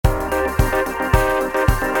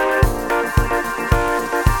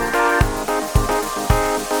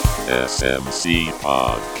SMC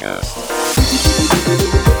Podcast.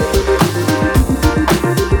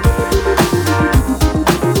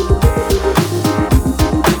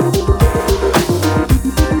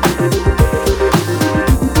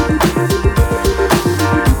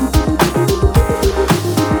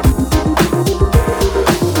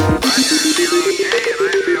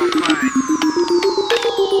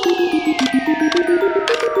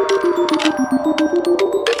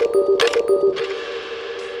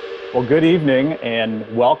 Well, good evening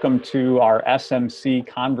and welcome to our SMC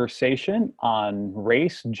conversation on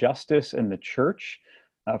race, justice, and the church.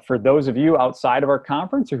 For those of you outside of our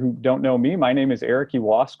conference or who don't know me, my name is Eric E.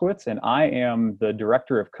 Waskowitz, and I am the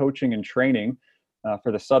Director of Coaching and Training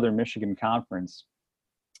for the Southern Michigan Conference.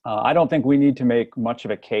 I don't think we need to make much of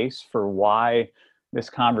a case for why this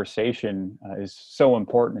conversation is so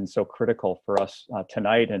important and so critical for us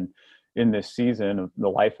tonight and in this season of the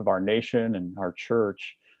life of our nation and our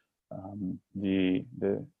church. The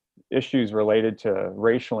issues related to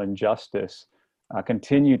racial injustice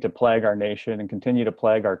continue to plague our nation and continue to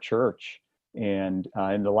plague our church. And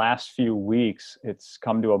in the last few weeks, it's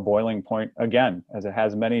come to a boiling point again, as it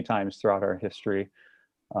has many times throughout our history,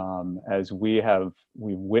 as we've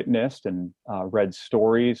witnessed and read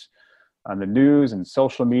stories on the news and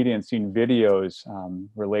social media and seen videos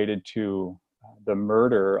related to the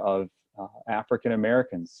murder of African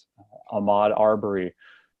Americans, Ahmaud Arbery,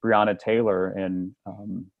 Breonna Taylor, and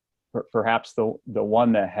perhaps the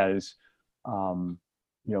one that has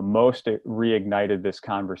most reignited this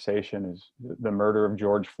conversation is the murder of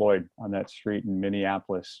George Floyd on that street in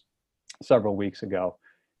Minneapolis several weeks ago.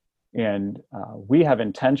 And we have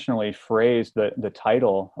intentionally phrased the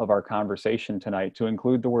title of our conversation tonight to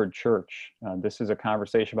include the word church. This is a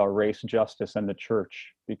conversation about race, justice, and the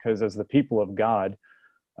church, because as the people of God,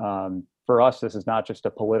 for us, this is not just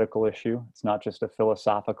a political issue. It's not just a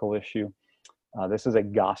philosophical issue. This is a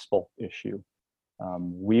gospel issue.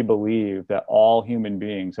 We believe that all human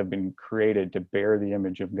beings have been created to bear the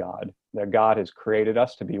image of God, that God has created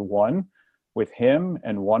us to be one with Him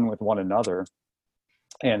and one with one another.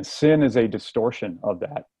 And sin is a distortion of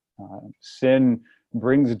that. Sin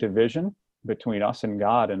brings division between us and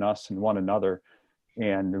God and us and one another.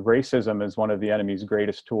 And racism is one of the enemy's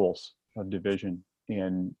greatest tools of division.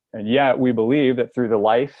 And yet we believe that through the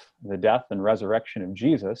life, the death, and resurrection of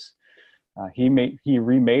Jesus, he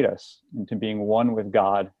remade us into being one with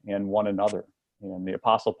God and one another. And the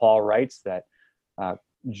Apostle Paul writes that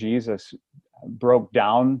Jesus broke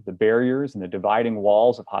down the barriers and the dividing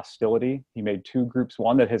walls of hostility. He made two groups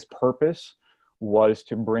one, that his purpose was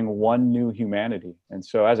to bring one new humanity. And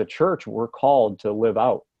so as a church, we're called to live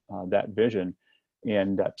out that vision.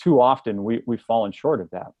 And too often we've fallen short of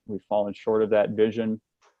that. We've fallen short of that vision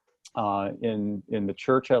in the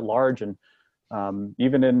church at large, and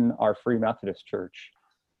even in our Free Methodist Church.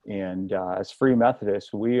 And as Free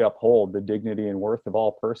Methodists, we uphold the dignity and worth of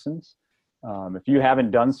all persons. If you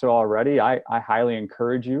haven't done so already, I highly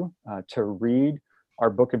encourage you to read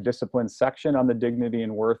our Book of Discipline section on the dignity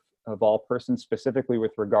and worth of all persons, specifically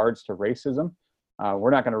with regards to racism.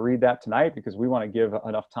 We're not going to read that tonight because we want to give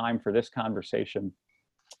enough time for this conversation.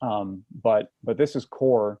 But this is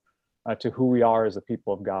core to who we are as a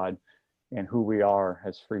people of God and who we are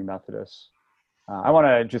as Free Methodists. I want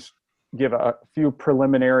to just give a few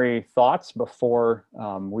preliminary thoughts before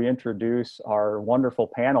we introduce our wonderful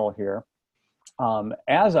panel here.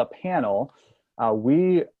 As a panel,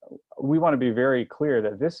 we want to be very clear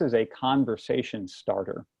that this is a conversation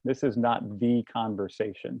starter. This is not the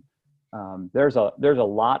conversation. There's a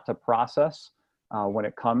lot to process when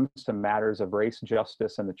it comes to matters of race,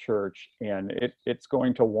 justice, and the church, and it's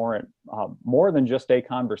going to warrant more than just a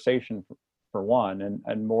conversation for one,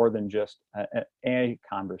 and more than just a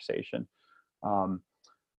conversation.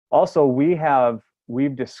 Also,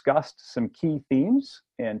 we've discussed some key themes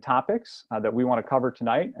and topics that we want to cover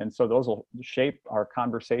tonight, and so those will shape our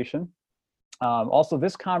conversation. Also,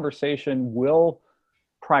 this conversation will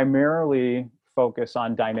primarily focus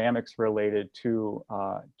on dynamics related to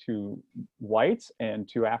whites and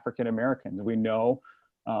to African Americans. We know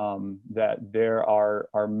that there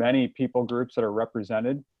are many people groups that are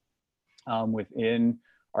represented within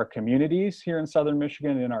our communities here in Southern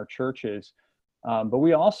Michigan and in our churches. But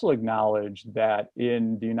we also acknowledge that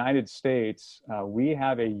in the United States, we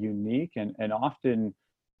have a unique and often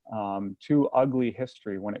too ugly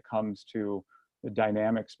history when it comes to the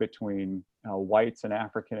dynamics between whites and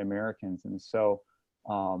African Americans. And so,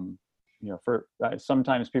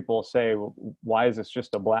 sometimes people say, well, why is this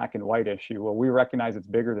just a black and white issue? Well, we recognize it's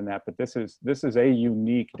bigger than that, but this is a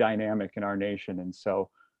unique dynamic in our nation. And so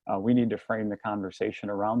we need to frame the conversation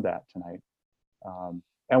around that tonight.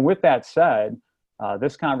 And with that said,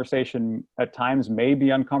 this conversation at times may be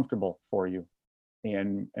uncomfortable for you.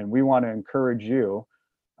 And we want to encourage you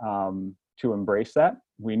to embrace that.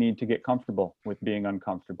 We need to get comfortable with being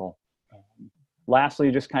uncomfortable. Lastly,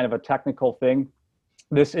 just kind of a technical thing.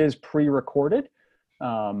 This is pre-recorded,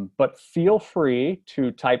 but feel free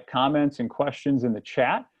to type comments and questions in the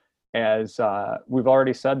chat. As we've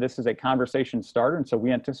already said, this is a conversation starter, and so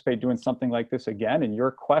we anticipate doing something like this again, and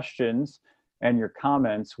your questions and your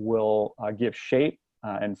comments will give shape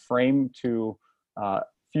and frame to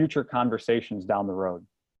future conversations down the road.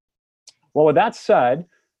 Well, with that said,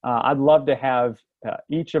 I'd love to have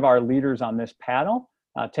each of our leaders on this panel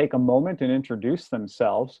take a moment and introduce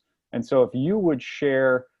themselves. And so if you would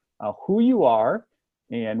share who you are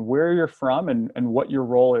and where you're from and what your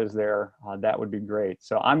role is there, that would be great.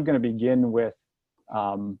 So I'm going to begin with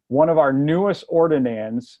one of our newest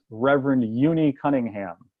ordinands, Reverend Uni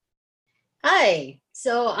Cunningham. Hi,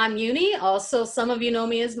 so I'm Uni. Also, some of you know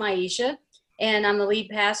me as Maisha, and I'm the lead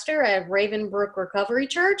pastor at Ravenbrook Recovery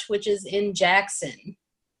Church, which is in Jackson.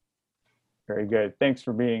 Very good. Thanks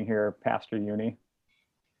for being here, Pastor Uni.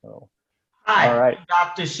 So, hi, all right. I'm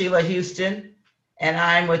Dr. Sheila Houston, and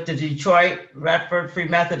I'm with the Detroit Redford Free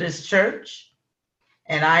Methodist Church,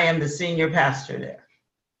 and I am the senior pastor there.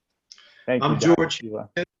 Thank you, I'm Dr. George. Sheila.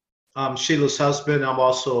 I'm Sheila's husband. I'm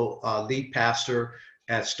also lead pastor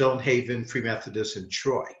at Stonehaven Free Methodist in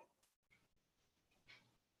Troy.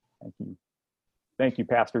 Thank you. Thank you,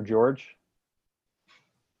 Pastor George.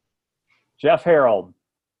 Jeff Harold.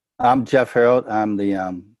 I'm Jeff Harold. I'm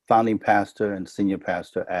the founding pastor and senior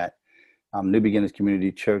pastor at New Beginnings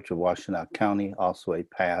Community Church of Washtenaw County, also a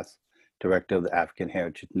past director of the African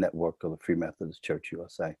Heritage Network of the Free Methodist Church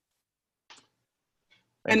USA.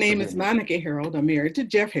 My name is Monica Harold. I'm married to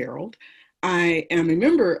Jeff Harold. I am a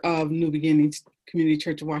member of New Beginnings Community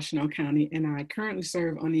Church of Washtenaw County, and I currently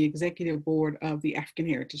serve on the executive board of the African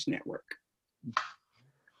Heritage Network.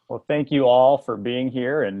 Well, thank you all for being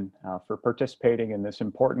here and for participating in this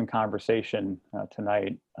important conversation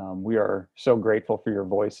tonight. We are so grateful for your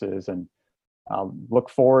voices and look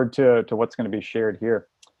forward to what's going to be shared here.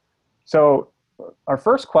 So our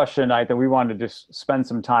first question tonight that we wanted to just spend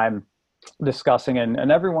some time discussing,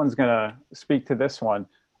 and everyone's going to speak to this one.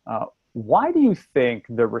 Why do you think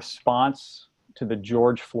the response to the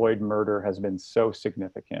George Floyd murder has been so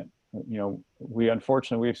significant? You know,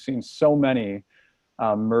 we've seen so many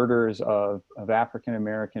murders of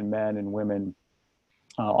African-American men and women,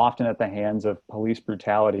 often at the hands of police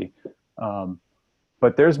brutality.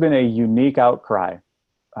 But there's been a unique outcry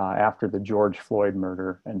after the George Floyd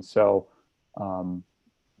murder. And so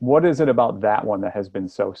what is it about that one that has been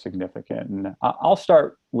so significant? And I'll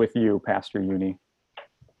start with you, Pastor Uni.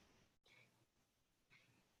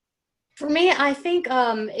 For me, I think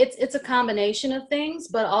it's a combination of things,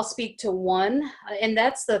 but I'll speak to one, and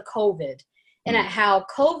that's the COVID. And at how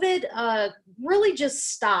COVID really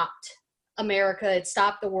just stopped America. It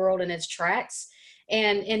stopped the world in its tracks.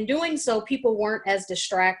 And in doing so, people weren't as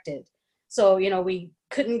distracted. So, you know, we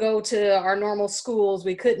couldn't go to our normal schools.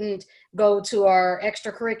 We couldn't go to our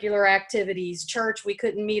extracurricular activities, church. We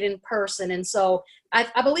couldn't meet in person. And so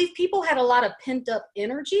I believe people had a lot of pent up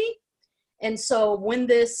energy. And so when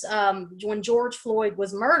when George Floyd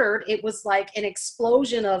was murdered, it was like an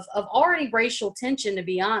explosion of already racial tension, to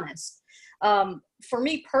be honest. For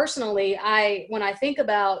me personally, when I think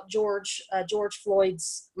about George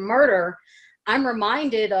Floyd's murder, I'm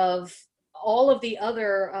reminded of all of the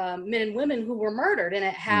other men and women who were murdered, and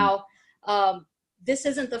at how this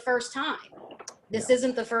isn't the first time. This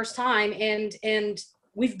isn't the first time, and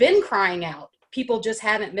we've been crying out. People just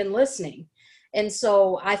haven't been listening. And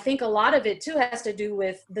so I think a lot of it too has to do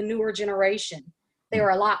with the newer generation. They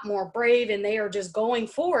are a lot more brave, and they are just going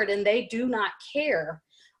forward, and they do not care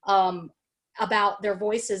about their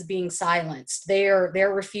voices being silenced. They're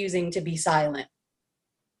refusing to be silent.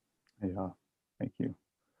 Yeah, thank you.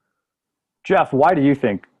 Jeff, why do you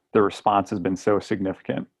think the response has been so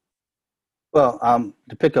significant? Well,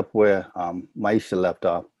 to pick up where Maisha left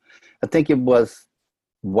off, I think it was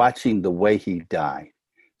watching the way he died.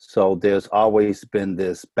 So there's always been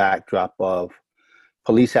this backdrop of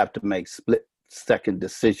police have to make split-second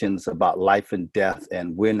decisions about life and death,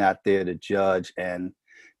 and we're not there to judge. And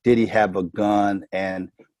did he have a gun, and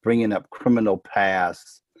bringing up criminal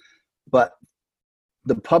past. But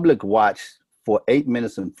the public watched for 8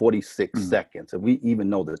 minutes and 46 seconds, and we even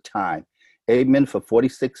know the time. 8 minutes for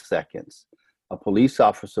 46 seconds, a police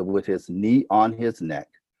officer with his knee on his neck,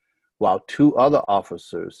 while two other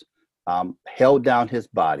officers held down his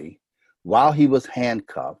body while he was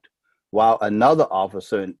handcuffed, while another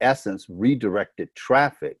officer, in essence, redirected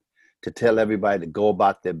traffic to tell everybody to go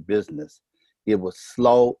about their business. It was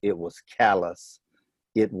slow, it was callous,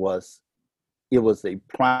 it was a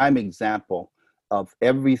prime example of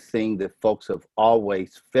everything that folks have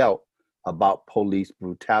always felt about police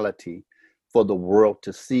brutality for the world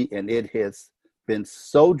to see. And it has been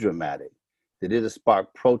so dramatic that it has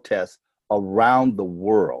sparked protests around the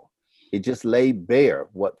world. It just laid bare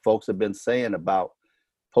what folks have been saying about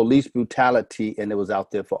police brutality, and it was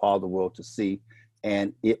out there for all the world to see.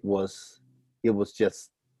 And it was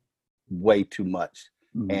just way too much.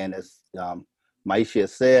 Mm-hmm. And as Maisha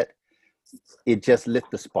said, it just lit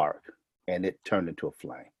the spark and it turned into a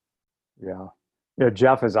flame. Yeah. Yeah,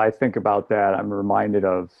 Jeff, as I think about that, I'm reminded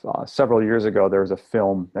of several years ago, there was a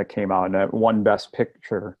film that came out and it won Best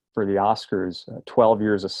Picture for the Oscars, 12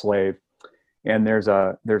 Years a Slave. And there's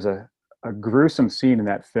a gruesome scene in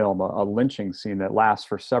that film, a lynching scene that lasts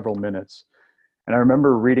for several minutes. And I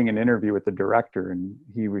remember reading an interview with the director, and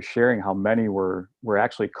he was sharing how many were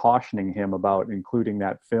actually cautioning him about including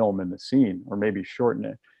that film in the scene, or maybe shorten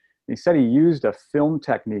it. He said he used a film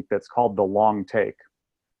technique that's called the long take.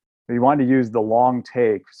 He wanted to use the long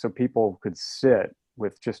take so people could sit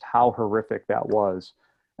with just how horrific that was.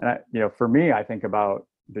 And for me, I think about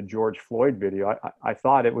the George Floyd video. I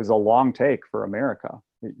thought it was a long take for America.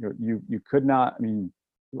 You could not, I mean,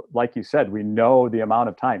 like you said, we know the amount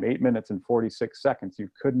of time, 8 minutes and 46 seconds. You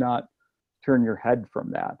could not turn your head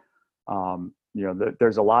from that.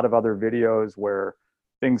 There's a lot of other videos where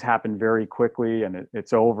things happen very quickly and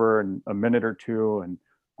it's over in a minute or two. And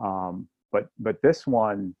but this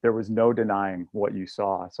one, there was no denying what you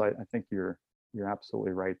saw. So I think you're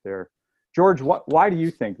absolutely right there. George, why do you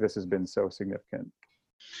think this has been so significant?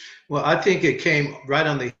 Well, I think it came right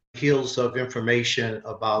on the heels of information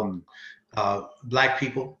about Black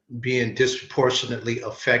people being disproportionately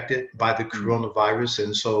affected by the coronavirus.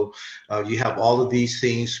 And so you have all of these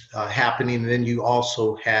things happening. And then you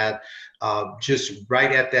also had just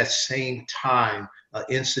right at that same time, an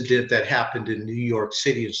incident that happened in New York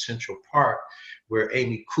City in Central Park, where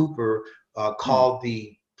Amy Cooper called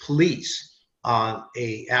the police on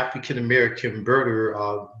a African-American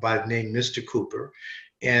murderer by the name Mr. Cooper.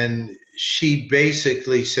 And she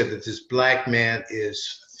basically said that this Black man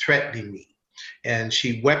is threatening me. And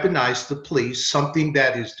she weaponized the police, something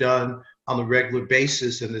that is done on a regular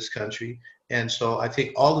basis in this country. And so I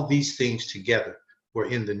think all of these things together were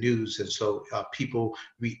in the news. And so people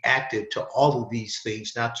reacted to all of these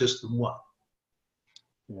things, not just the one.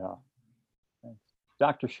 Yeah.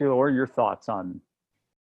 Dr. Sheila, what are your thoughts on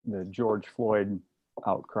the George Floyd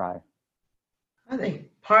outcry? I think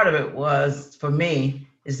part of it was, for me,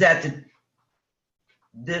 is that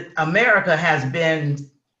the America has been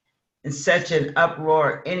in such an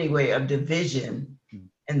uproar anyway of division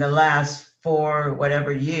in the last 4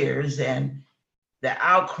 whatever years, and the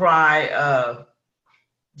outcry of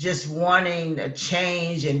just wanting a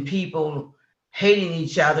change and people hating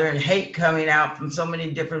each other and hate coming out from so many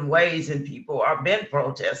different ways, and people are been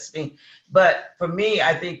protesting. But for me,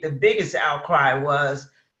 I think the biggest outcry was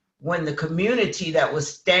when the community that was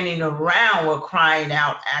standing around were crying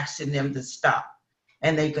out, asking them to stop.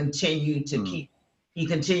 And they continued to he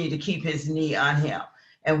continued to keep his knee on him.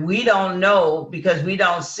 And we don't know, because we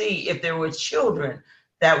don't see if there were children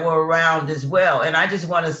that were around as well. And I just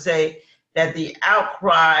want to say that the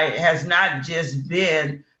outcry has not just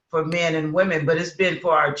been for men and women, but it's been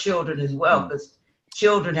for our children as well, because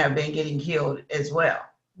children have been getting killed as well.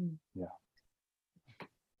 Yeah.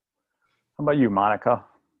 How about you, Monica?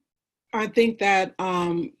 I think that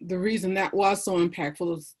the reason that was so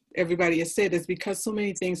impactful, as everybody has said, is because so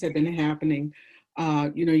many things have been happening.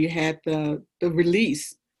 You had the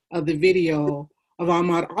release of the video of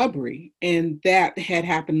Ahmaud Arbery, and that had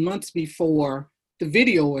happened months before the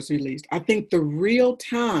video was released. I think the real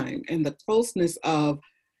time and the closeness of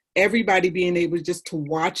everybody being able just to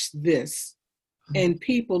watch this, and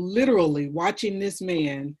people literally watching this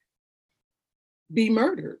man be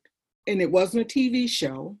murdered. And it wasn't a TV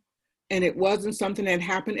show, and it wasn't something that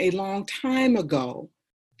happened a long time ago.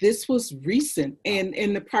 This was recent, and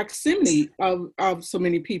in the proximity of so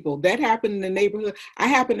many people. That happened in the neighborhood. I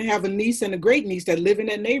happen to have a niece and a great niece that live in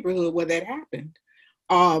that neighborhood where that happened.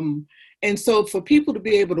 And so for people to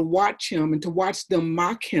be able to watch him and to watch them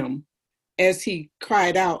mock him as he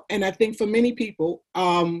cried out, and I think for many people,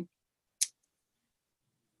 the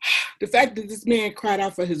fact that this man cried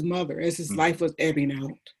out for his mother as his life was ebbing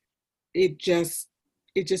out, it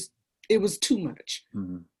was too much.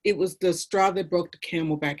 Mm-hmm. It was the straw that broke the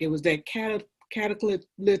camel back. It was that cataclysm.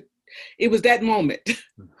 It was that moment,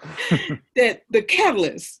 that the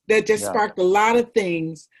catalyst that just sparked a lot of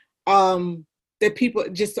things. that people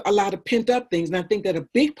just a lot of pent up things. And I think that a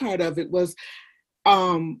big part of it was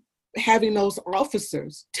having those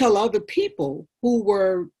officers tell other people who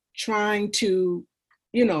were trying to,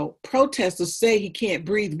 protest or say he can't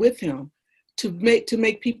breathe with him, to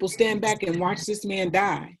make people stand back and watch this man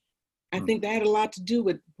die. I think that had a lot to do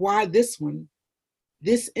with why this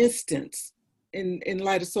instance, in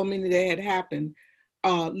light of so many that had happened,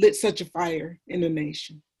 lit such a fire in the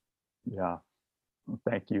nation. Yeah.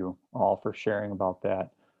 Thank you all for sharing about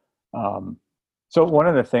that. So one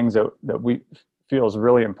of the things that we feel is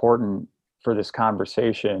really important for this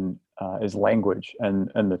conversation is language and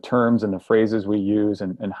the terms and the phrases we use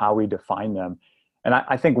and how we define them. And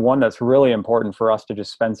I think one that's really important for us to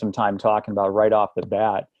just spend some time talking about right off the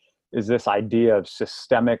bat is this idea of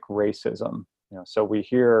systemic racism. So we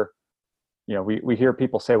hear, we hear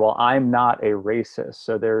people say, well, I'm not a racist.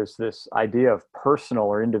 So there's this idea of personal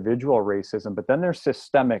or individual racism, but then there's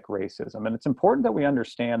systemic racism. And it's important that we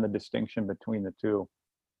understand the distinction between the two.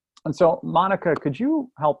 And so, Monica, could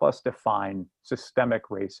you help us define systemic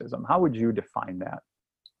racism? How would you define that?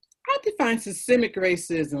 I define systemic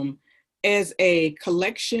racism as a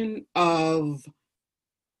collection of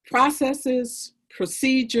processes,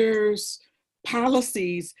 procedures,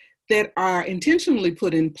 policies that are intentionally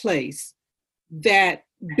put in place that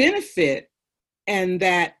benefit and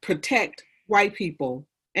that protect white people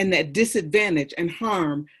and that disadvantage and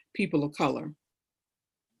harm people of color.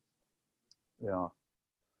 Yeah.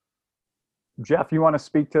 Jeff, you want to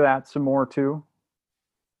speak to that some more too?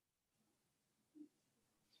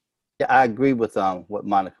 Yeah, I agree with what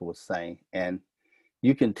Monica was saying. And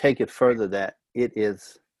you can take it further that it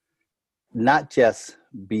is not just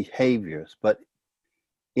behaviors, but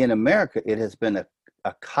in America, it has been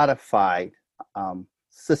a codified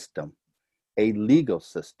system, a legal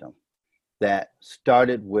system that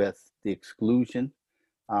started with the exclusion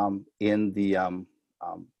in the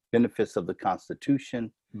benefits of the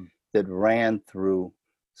Constitution, that ran through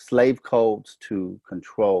slave codes to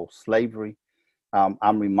control slavery.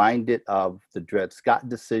 I'm reminded of the Dred Scott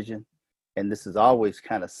decision, and this is always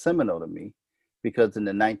kind of seminal to me because in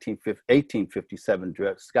the 1857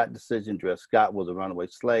 Dred Scott decision, Dred Scott was a runaway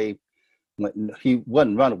slave. He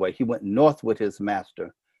wasn't runaway, he went north with his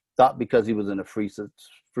master, thought because he was in a free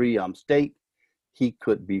state, he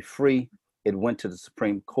could be free. It went to the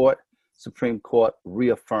Supreme Court. Supreme Court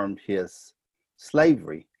reaffirmed his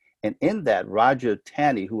slavery. And in that, Roger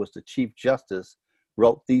Taney, who was the Chief Justice,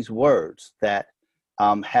 wrote these words that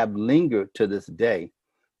have lingered to this day,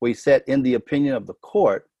 where he said, in the opinion of the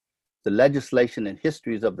court, the legislation and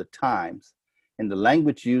histories of the times and the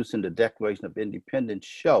language used in the Declaration of Independence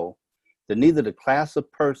show that neither the class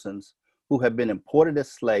of persons who have been imported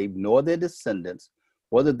as slaves nor their descendants,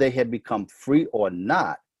 whether they had become free or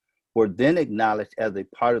not, were then acknowledged as a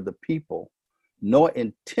part of the people, nor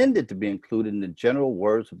intended to be included in the general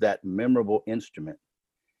words of that memorable instrument.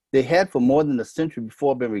 They had for more than a century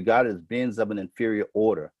before been regarded as beings of an inferior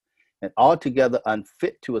order and altogether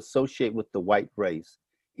unfit to associate with the white race,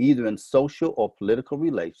 either in social or political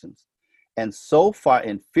relations, and so far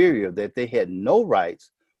inferior that they had no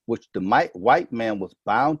rights which the white man was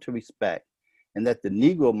bound to respect, and that the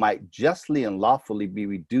Negro might justly and lawfully be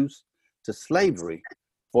reduced to slavery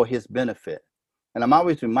for his benefit. And I'm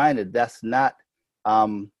always reminded that's not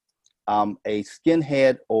a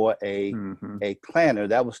skinhead or a Klanner.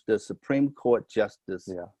 That was the Supreme Court Justice,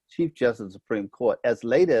 Chief Justice of the Supreme Court. As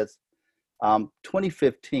late as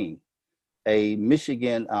 2015, a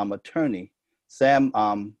Michigan attorney, Sam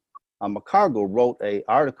McCargo, wrote an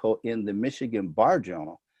article in the Michigan Bar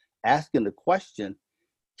Journal asking the question,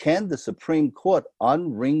 can the Supreme Court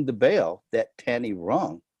unring the bell that Taney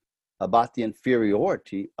rung about the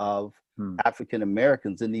inferiority of African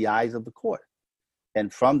Americans in the eyes of the court?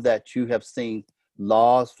 And from that, you have seen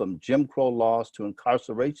laws from Jim Crow laws to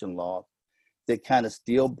incarceration laws that kind of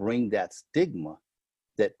still bring that stigma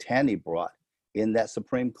that Taney brought in that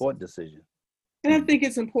Supreme Court decision. And I think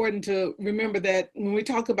it's important to remember that when we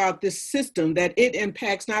talk about this system, that it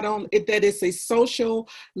impacts not only that it's a social,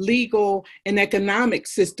 legal, and economic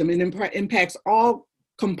system. It impacts all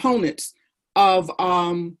components of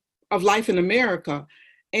life in America,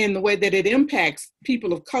 and the way that it impacts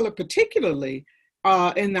people of color, particularly,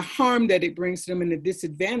 and the harm that it brings to them and the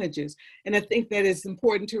disadvantages. And I think that it's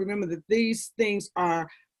important to remember that these things are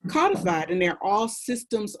codified and they're all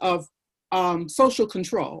systems of social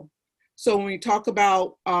control. So when we talk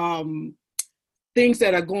about things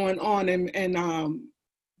that are going on and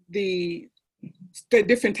the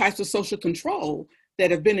different types of social control that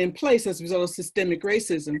have been in place as a result of systemic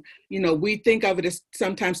racism. We think of it as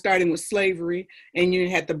sometimes starting with slavery, and you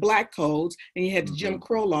had the Black codes, and you had the Jim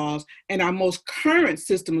Crow laws, and our most current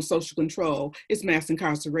system of social control is mass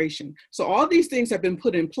incarceration. So all these things have been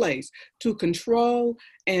put in place to control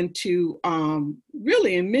and to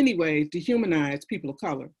really, in many ways, dehumanize people of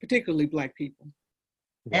color, particularly Black people.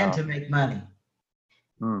 And to make money.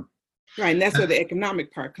 Right, and that's where the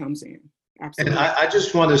economic part comes in. Absolutely. And I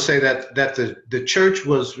just want to say that the church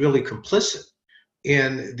was really complicit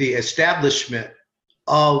in the establishment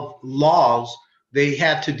of laws. They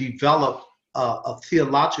had to develop a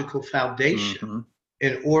theological foundation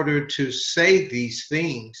in order to say these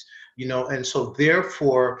things, and so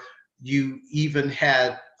therefore you even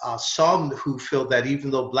had some who feel that even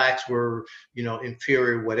though Blacks were,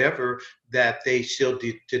 inferior, whatever, that they still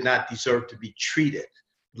did not deserve to be treated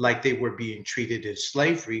like they were being treated in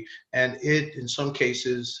slavery. And it, in some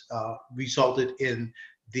cases, resulted in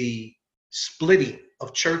the splitting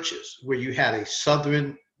of churches, where you had a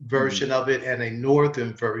Southern version of it and a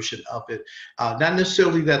Northern version of it. Not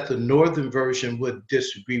necessarily that the Northern version would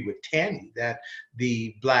disagree with Taney, that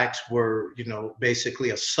the Blacks were,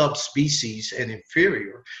 basically a subspecies and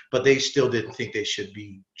inferior, but they still didn't think they should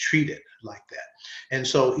be treated like that. And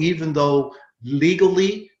so even though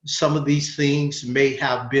legally some of these things may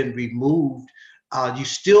have been removed, you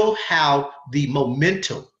still have the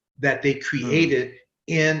momentum that they created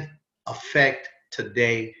in effect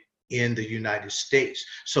today in the United States.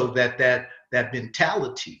 So that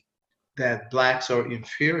mentality that Blacks are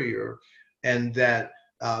inferior and that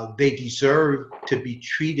they deserve to be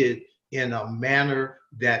treated in a manner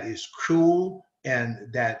that is cruel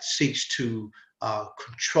and that seeks to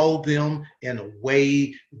control them in a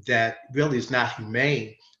way that really is not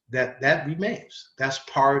humane, that remains. That's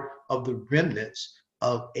part of the remnants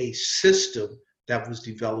of a system that was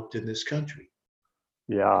developed in this country.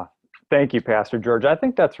 Yeah. Thank you, Pastor George. I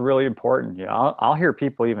think that's really important. I'll hear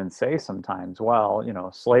people even say sometimes, well,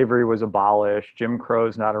 slavery was abolished, Jim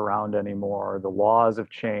Crow's not around anymore, the laws have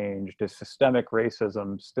changed, does systemic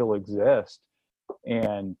racism still exist?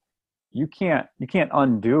 And you can't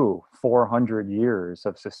undo 400 years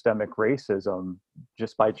of systemic racism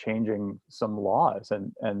just by changing some laws.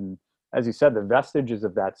 And as you said, the vestiges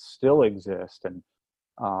of that still exist.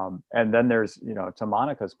 And then there's, to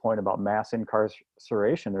Monica's point about mass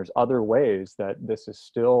incarceration, there's other ways that this is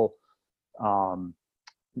still,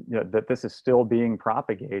 that this is still being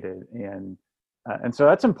propagated. And so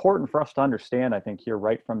that's important for us to understand, I think, here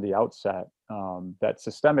right from the outset, that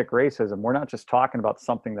systemic racism, we're not just talking about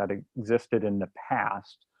something that existed in the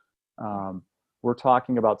past. We're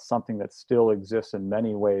talking about something that still exists in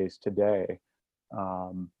many ways today.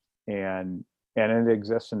 And it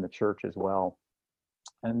exists in the church as well.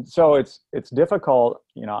 And so it's difficult,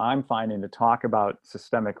 I'm finding, to talk about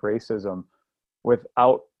systemic racism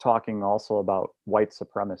without talking also about white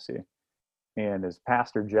supremacy. And as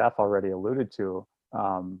Pastor Jeff already alluded to,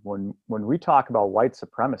 when we talk about white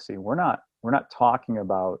supremacy, we're not talking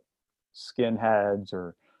about skinheads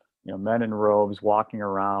or men in robes walking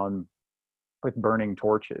around with burning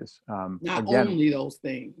torches. Not only those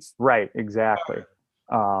things. Right, exactly.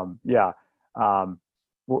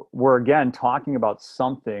 We're again talking about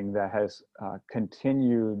something that has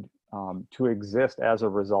continued to exist as a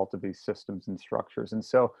result of these systems and structures. And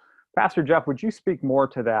so, Pastor Jeff, would you speak more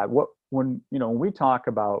to that? When we talk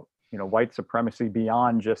about white supremacy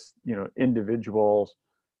beyond just individuals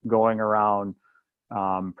going around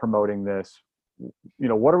promoting this,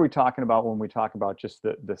 what are we talking about when we talk about just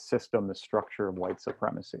the system, the structure of white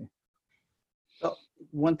supremacy? So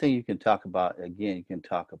one thing you can talk about, again, you can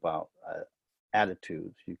talk about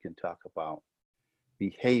attitudes, you can talk about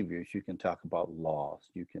behaviors, you can talk about laws,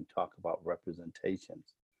 you can talk about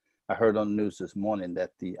representations. I heard on the news this morning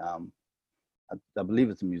that I believe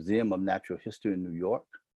it's the Museum of Natural History in New York,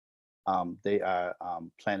 they are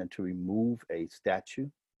planning to remove a statue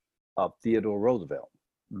of Theodore Roosevelt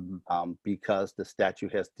because the statue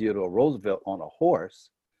has Theodore Roosevelt on a horse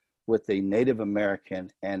with a Native American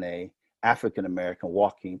and a African American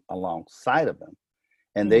walking alongside of him.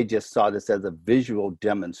 And they just saw this as a visual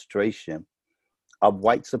demonstration of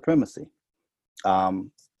white supremacy.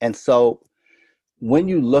 And so when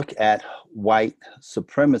you look at white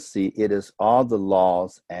supremacy, it is all the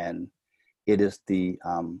laws and it is the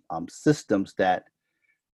systems that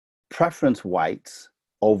preference whites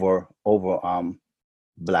over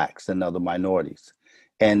Blacks and other minorities.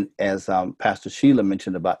 And as Pastor Sheila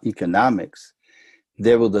mentioned about economics,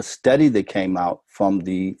 there was a study that came out from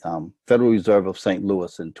the Federal Reserve of St.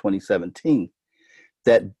 Louis in 2017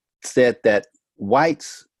 that said that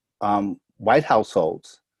white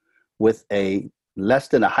households with a less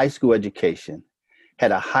than a high school education,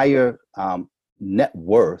 had a higher net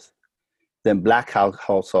worth than Black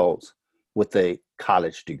households with a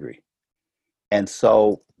college degree. And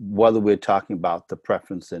so whether we're talking about the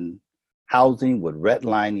preference in housing with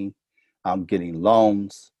redlining, getting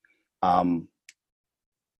loans,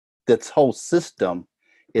 this whole system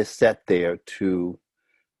is set there to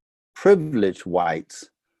privilege whites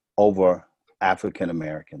over African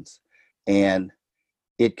Americans. And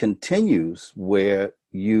it continues where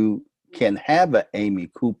you can have an Amy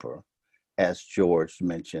Cooper, as George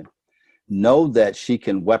mentioned, know that she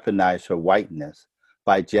can weaponize her whiteness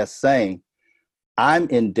by just saying, I'm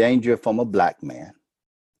in danger from a Black man,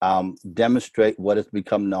 demonstrate what has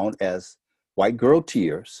become known as white girl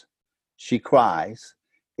tears. She cries.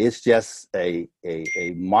 It's just a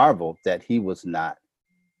marvel that he was not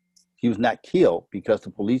killed because the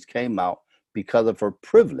police came out because of her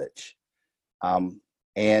privilege,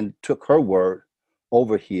 and took her word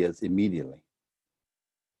over his immediately.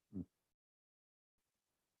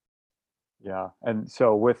 Yeah, and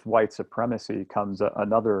so with white supremacy comes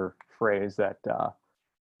another phrase that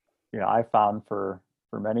I found for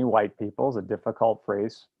many white people is a difficult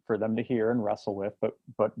phrase for them to hear and wrestle with,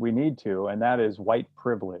 but we need to, and that is white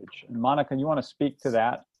privilege. And Monica, you want to speak to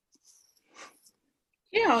that?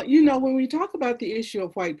 Yeah, when we talk about the issue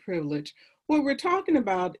of white privilege, what we're talking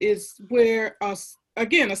about is where,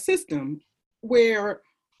 again, a system where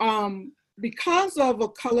because of the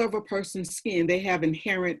color of a person's skin, they have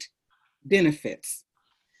inherent benefits.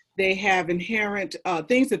 They have inherent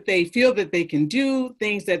things that they feel that they can do,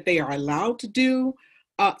 things that they are allowed to do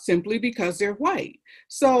simply because they're white.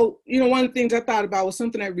 So, one of the things I thought about was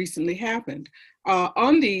something that recently happened.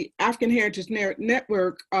 On the African Heritage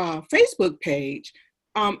Network Facebook page,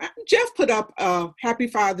 Jeff put up a Happy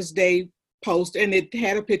Father's Day post, and it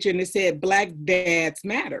had a picture and it said Black Dads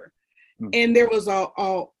Matter. And there was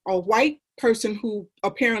a white person who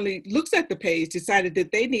apparently looks at the page, decided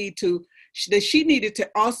that she needed to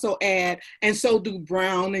also add, and so do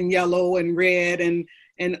brown and yellow and red and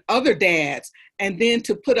other dads, and then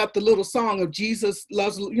to put up the little song of Jesus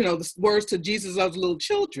loves, the words to Jesus loves little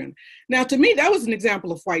children. Now, to me, that was an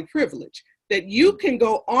example of white privilege, that you can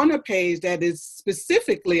go on a page that is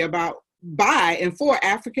specifically about by and for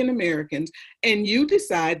African Americans, and you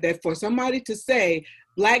decide that for somebody to say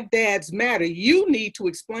Black Dads Matter, you need to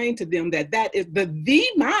explain to them that is the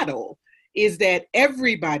model is that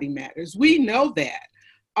everybody matters. We know that.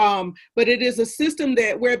 But it is a system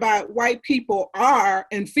whereby white people are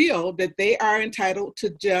and feel that they are entitled to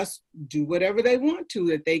just do whatever they want to,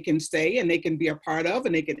 that they can say and they can be a part of,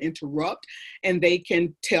 and they can interrupt, and they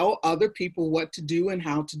can tell other people what to do and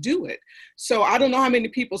how to do it. So I don't know how many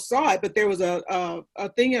people saw it, but there was a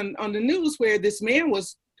thing on the news where this man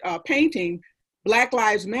was painting Black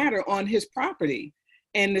Lives Matter on his property.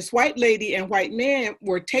 And this white lady and white man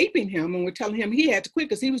were taping him and were telling him he had to quit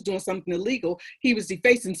because he was doing something illegal. He was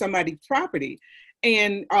defacing somebody's property.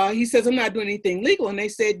 And he says, I'm not doing anything legal. And they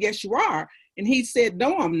said, yes, you are. And he said,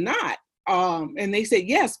 no, I'm not. And they said,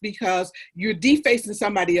 yes, because you're defacing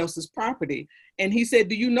somebody else's property. And he said,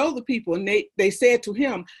 do you know the people? And they said to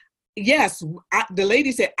him, yes. The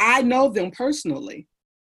lady said, I know them personally.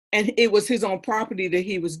 And it was his own property that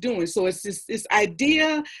he was doing. So it's this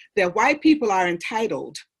idea that white people are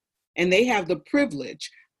entitled and they have the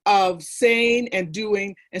privilege of saying and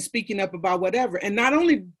doing and speaking up about whatever. And not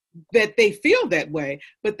only that they feel that way,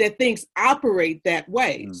 but that things operate that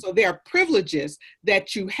way. So there are privileges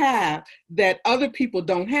that you have that other people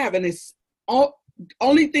don't have. And it's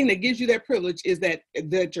only thing that gives you that privilege is that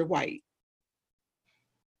you're white.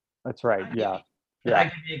 That's right. Yeah. I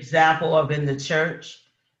give you an example of in the church.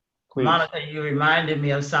 Please. Monica, you reminded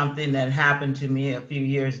me of something that happened to me a few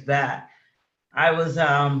years back. I was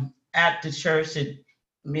at the church, and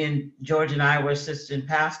me and George and I were assistant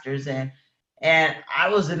pastors, and I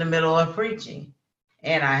was in the middle of preaching,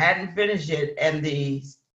 and I hadn't finished it, and the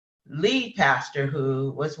lead pastor,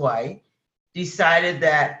 who was white, decided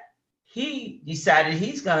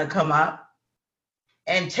he's going to come up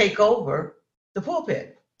and take over the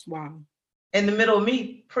pulpit. Wow. In the middle of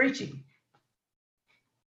me preaching.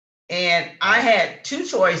 And I had two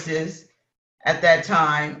choices at that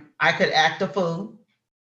time. I could act a fool,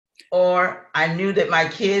 or I knew that my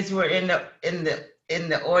kids were in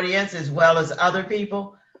the audience as well as other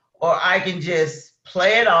people, or I can just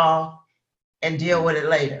play it off and deal with it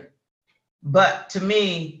later. But to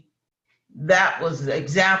me, that was the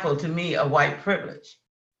example to me of white privilege.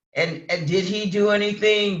 And did he do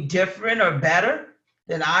anything different or better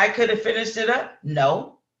than I could have finished it up?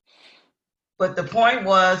 No. But the point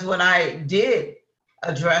was, when I did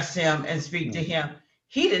address him and speak to him,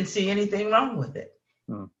 he didn't see anything wrong with it.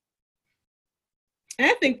 Hmm. And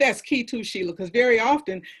I think that's key too, Sheila, because very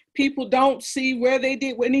often people don't see where they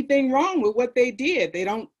did anything wrong with what they did.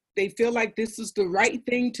 They feel like this is the right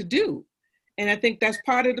thing to do. And I think that's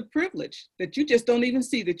part of the privilege, that you just don't even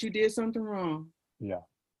see that you did something wrong. Yeah.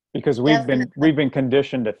 Because we've been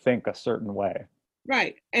conditioned to think a certain way.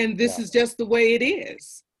 Right. And this is just the way it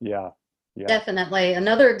is. Yeah. Yeah. Definitely.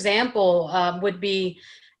 Another example would be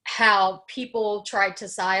how people tried to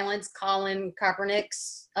silence Colin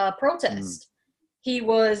Kaepernick's protest. He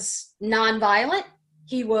was nonviolent.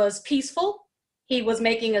 He was peaceful. He was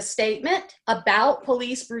making a statement about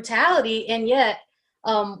police brutality, and yet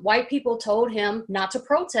white people told him not to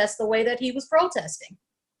protest the way that he was protesting.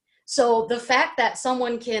 So the fact that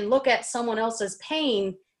someone can look at someone else's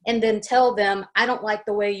pain and then tell them, I don't like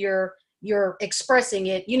the way you're expressing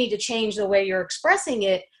it, you need to change the way you're expressing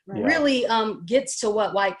it, really gets to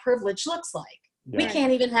what white privilege looks like. Yeah. We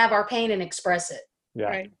can't even have our pain and express it. Yeah.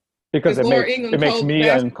 Right. Because it Laura makes, Ingraham it makes told me the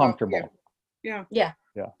basketball uncomfortable. player. Yeah. Yeah.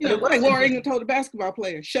 Yeah. You know, like Laura Ingraham told the basketball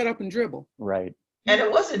player, shut up and dribble. Right. And it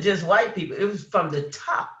wasn't just white people, it was from the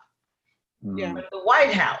top. Yeah. When the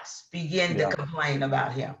White House began Yeah. to complain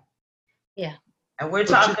about him. Yeah. And we're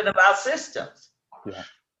talking about systems. Yeah.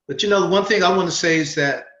 But you know, one thing I want to say is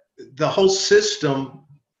that the whole system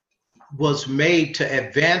was made to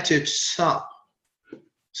advantage some.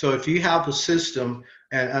 So if you have a system,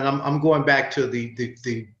 and I'm going back to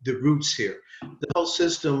the roots here, the whole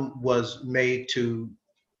system was made to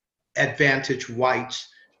advantage whites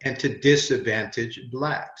and to disadvantage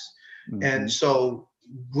blacks. And so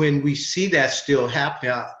when we see that still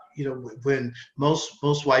happening, you know, when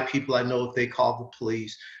most white people I know, if they call the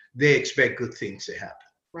police, they expect good things to happen.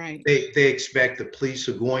 Right. They expect the police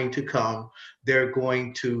are going to come. They're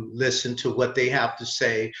going to listen to what they have to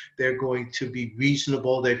say. They're going to be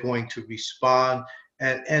reasonable. They're going to respond.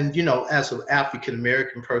 And you know, as an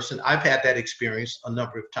African-American person, I've had that experience a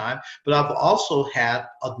number of times, but I've also had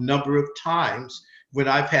a number of times when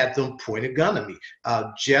I've had them point a gun at me.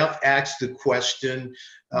 Jeff asked the question,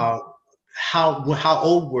 how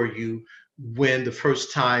old were you when the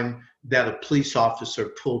first time that a police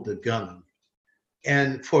officer pulled a gun on you?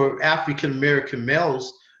 And for African-American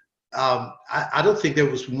males, I don't think there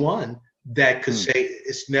was one that could say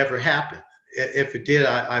it's never happened. If it did,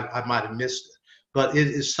 I might have missed it. But it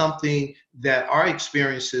is something that our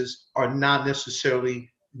experiences are not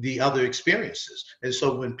necessarily the other experiences. And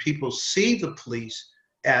so when people see the police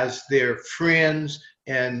as their friends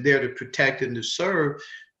and they're to protect and to serve,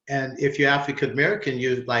 and if you're African-American,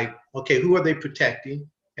 you're like, okay, who are they protecting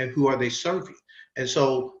and who are they serving? And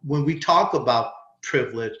so when we talk about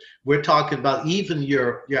privilege, we're talking about even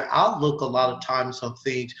your outlook a lot of times on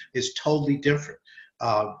things is totally different.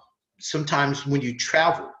 Sometimes when you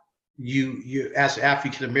travel, you as an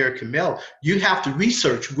African-American male, you have to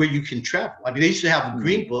research where you can travel. I mean, they used to have a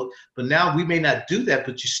green book, but now we may not do that,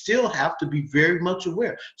 but you still have to be very much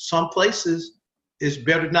aware. Some places it's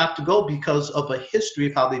better not to go because of a history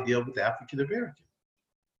of how they deal with African-American.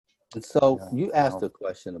 And so you asked a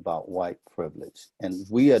question about white privilege, and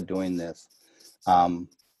we are doing this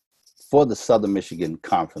for the Southern Michigan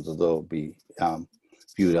Conference, although it will be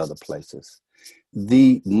viewed other places.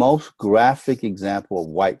 The most graphic example of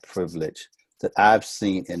white privilege that I've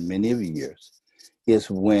seen in many of years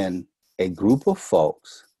is when a group of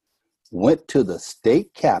folks went to the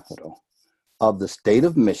state capitol of the state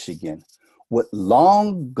of Michigan with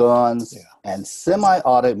long guns and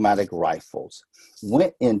semi-automatic rifles,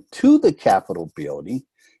 went into the Capitol building,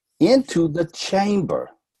 into the chamber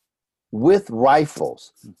with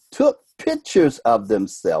rifles, took pictures of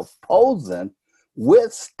themselves posing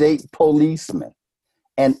with state policemen,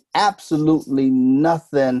 and absolutely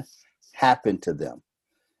nothing happened to them.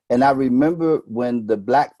 And I remember when the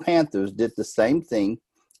Black Panthers did the same thing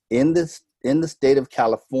in the state of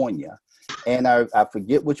California, and I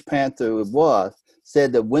forget which Panther it was,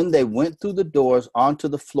 said that when they went through the doors onto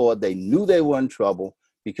the floor, they knew they were in trouble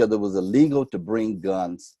because it was illegal to bring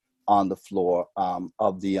guns on the floor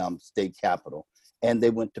of the state capitol, and they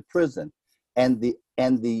went to prison. And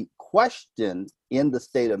the question in the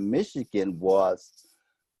state of Michigan was,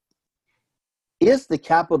 is the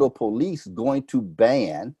Capitol Police going to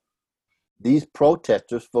ban these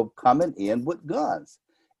protesters from coming in with guns?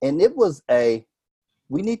 And it was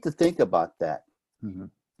we need to think about that. Mm-hmm.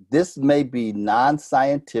 This may be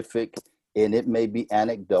non-scientific and it may be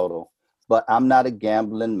anecdotal, but I'm not a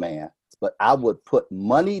gambling man. But I would put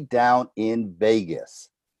money down in Vegas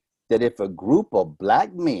that if a group of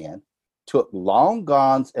Black men took long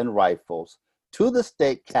guns and rifles to the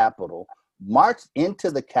state capitol, marched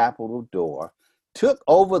into the Capitol door, took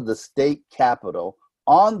over the state capitol,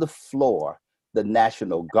 on the floor, the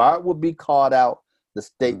National Guard would be called out, the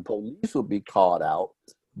state police would be called out,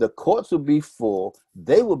 the courts would be full,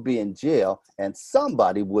 they would be in jail, and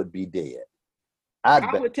somebody would be dead.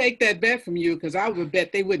 I would take that bet from you because I would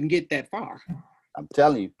bet they wouldn't get that far. I'm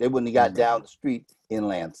telling you, they wouldn't have got down the street in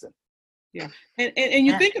Lansing. Yeah, and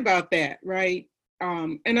you think about that, right?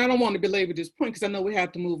 And I don't want to belabor this point because I know we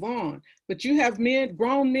have to move on. But you have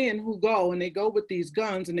grown men who go and they go with these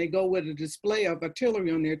guns and they go with a display of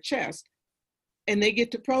artillery on their chest, and they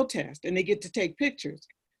get to protest and they get to take pictures.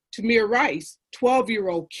 Tamir Rice,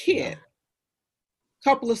 12-year-old kid,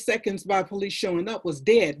 couple of seconds by police showing up, was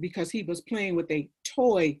dead because he was playing with a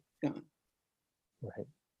toy gun. Right.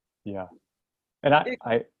 Yeah. And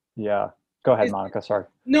yeah. Go ahead, Monica. Sorry.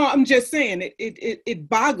 No, I'm just saying it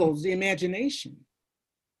boggles the imagination.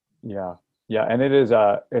 Yeah. Yeah. And it's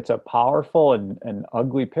a powerful and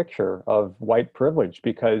ugly picture of white privilege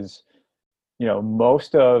because, you know,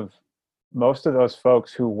 most of those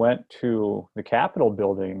folks who went to the Capitol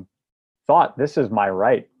building thought, this is my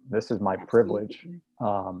right. This is my privilege.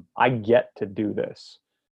 I get to do this.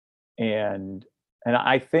 And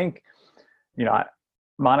I think, you know,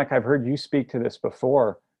 Monica, I've heard you speak to this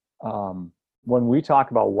before. When we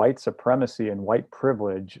talk about white supremacy and white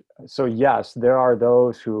privilege, so yes, there are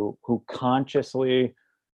those who consciously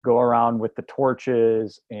go around with the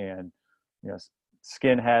torches and, you know,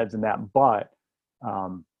 skinheads and that, but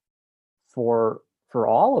for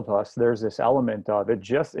all of us, there's this element of it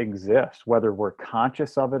just exists, whether we're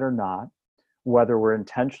conscious of it or not, whether we're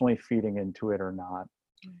intentionally feeding into it or not.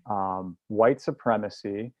 White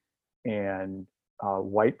supremacy and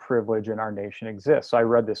white privilege in our nation exists. So I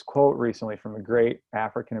read this quote recently from a great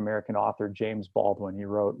African-American author, James Baldwin. He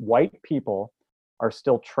wrote, "White people are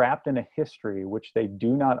still trapped in a history which they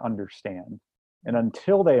do not understand. And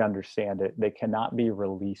until they understand it, they cannot be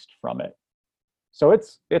released from it." So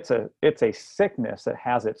it's a sickness that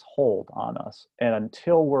has its hold on us. And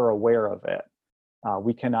until we're aware of it,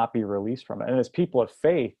 we cannot be released from it. And as people of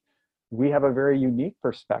faith, we have a very unique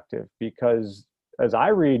perspective because as I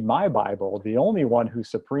read my Bible, the only one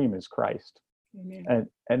who's supreme is Christ. Amen.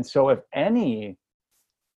 And so if any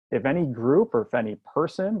group or if any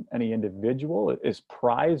person, any individual is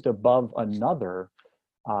prized above another,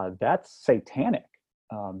 that's satanic.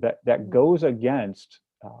 That goes against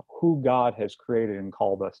who God has created and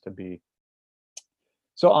called us to be.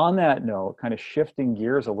 So on that note, kind of shifting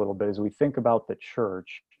gears a little bit as we think about the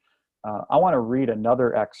church, I want to read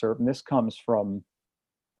another excerpt, and this comes from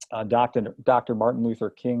Dr. Martin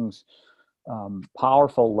Luther King's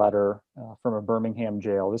powerful letter from a Birmingham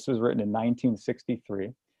jail. This was written in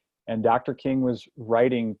 1963, and Dr. King was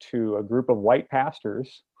writing to a group of white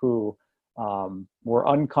pastors who were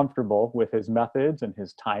uncomfortable with his methods and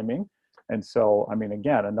his timing. And so, I mean,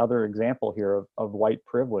 again, another example here of white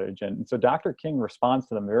privilege. And so Dr. King responds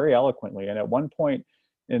to them very eloquently. And at one point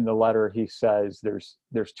in the letter, he says there's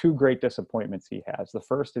two great disappointments he has. The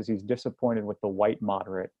first is he's disappointed with the white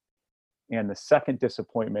moderate. And the second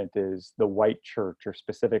disappointment is the white church, or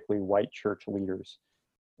specifically white church leaders.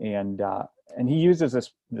 And he uses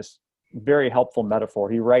this very helpful metaphor.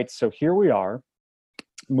 He writes, "So here we are,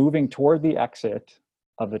 moving toward the exit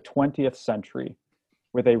of the 20th century,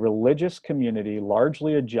 with a religious community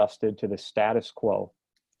largely adjusted to the status quo,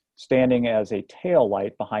 standing as a tail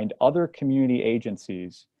light behind other community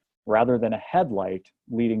agencies rather than a headlight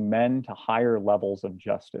leading men to higher levels of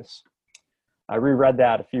justice." I reread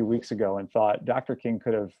that a few weeks ago and thought Dr. King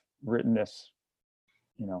could have written this,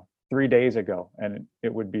 3 days ago, and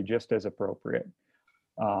it would be just as appropriate.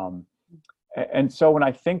 And so when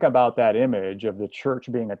I think about that image of the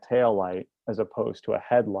church being a tail light as opposed to a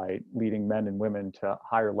headlight leading men and women to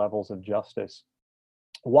higher levels of justice,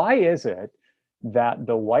 why is it that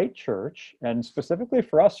the white church, and specifically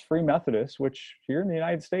for us Free Methodists, which here in the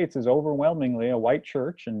United States is overwhelmingly a white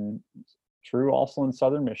church and true also in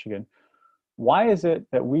Southern Michigan, why is it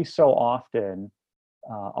that we so often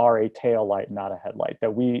are a tail light, not a headlight,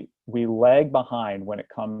 that we lag behind when it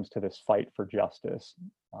comes to this fight for justice?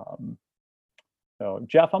 So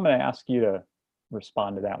Jeff, I'm going to ask you to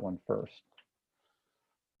respond to that one first.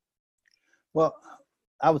 Well,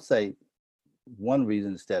 I would say one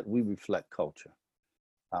reason is that we reflect culture.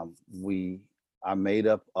 We are made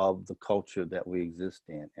up of the culture that we exist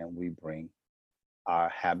in, and we bring our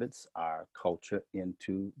habits, our culture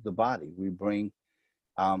into the body. We bring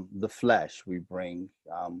the flesh, we bring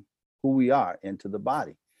who we are into the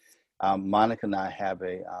body. Monica and I have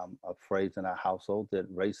a phrase in our household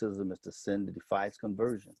that racism is the sin that defies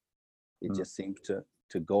conversion. It just seems to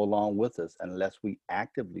go along with us unless we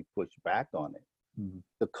actively push back on it.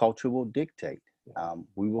 The culture will dictate.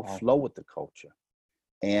 We will flow with the culture.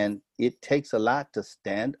 And it takes a lot to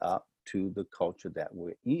stand up to the culture that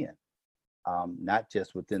we're in, not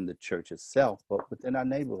just within the church itself, but within our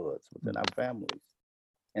neighborhoods, within our families.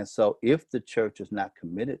 And so if the church is not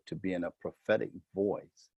committed to being a prophetic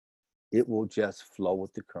voice, it will just flow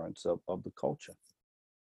with the currents of the culture.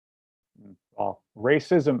 Well,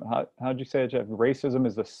 racism, how'd you say it, Jeff? Racism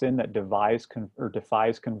is the sin that defies conversion.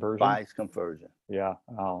 Defies conversion. Yeah,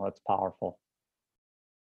 oh, that's powerful.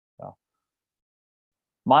 Yeah.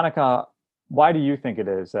 Monica, why do you think it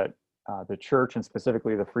is that the church, and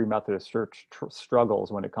specifically the Free Methodist Church,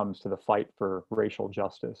 struggles when it comes to the fight for racial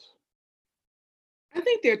justice? I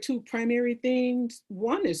think there are two primary things.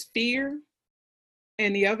 One is fear,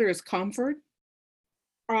 and the other is comfort.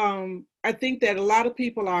 I think that a lot of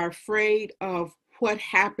people are afraid of what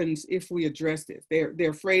happens if we address this. They're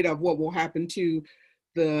afraid of what will happen to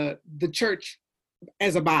the church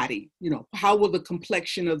as a body. You know, how will the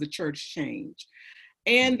complexion of the church change?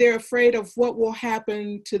 And they're afraid of what will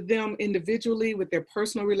happen to them individually with their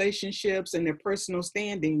personal relationships and their personal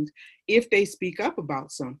standings if they speak up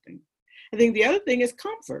about something. I think the other thing is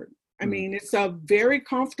comfort. I mean, it's a very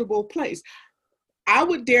comfortable place. I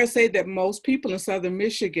would dare say that most people in Southern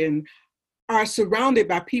Michigan are surrounded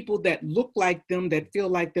by people that look like them, that feel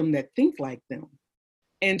like them, that think like them.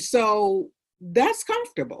 And so that's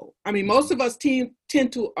comfortable. I mean, most of us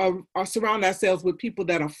tend to surround ourselves with people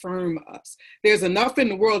that affirm us. There's enough in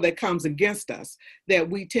the world that comes against us that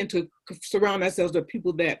we tend to surround ourselves with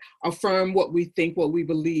people that affirm what we think, what we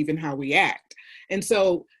believe, and how we act. And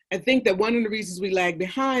so I think that one of the reasons we lag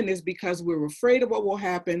behind is because we're afraid of what will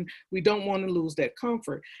happen. We don't want to lose that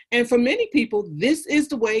comfort. And for many people, this is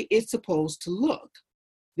the way it's supposed to look.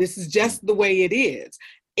 This is just the way it is.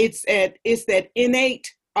 It's that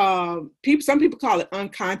innate, some people call it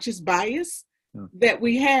unconscious bias that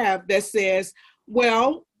we have that says,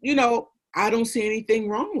 well, you know, I don't see anything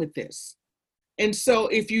wrong with this. And so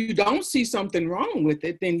if you don't see something wrong with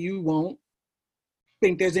it, then you won't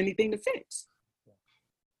think there's anything to fix.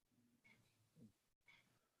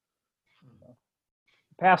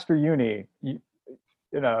 Pastor Uni,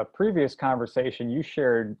 in a previous conversation, you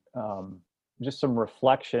shared just some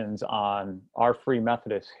reflections on our Free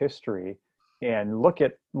Methodist history and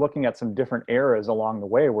looking at some different eras along the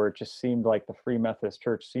way where it just seemed like the Free Methodist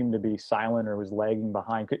Church seemed to be silent or was lagging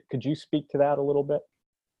behind. Could you speak to that a little bit?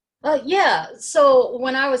 Yeah. So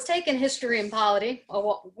when I was taking history and polity,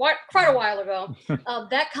 quite a while ago,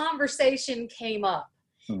 that conversation came up.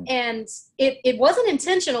 And it wasn't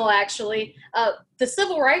intentional, actually. The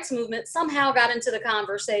civil rights movement somehow got into the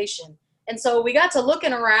conversation. And so we got to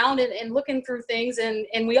looking around and looking through things,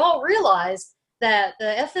 and we all realized that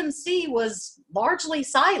the FMC was largely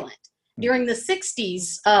silent during the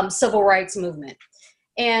 60s civil rights movement.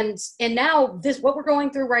 And now what we're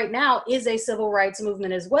going through right now is a civil rights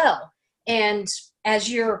movement as well. And as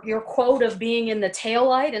your quote of being in the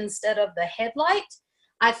taillight instead of the headlight,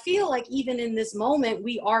 I feel like even in this moment,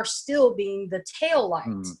 we are still being the tail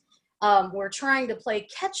light. We're trying to play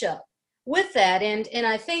catch up with that. And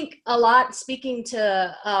I think a lot, speaking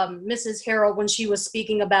to Mrs. Harold when she was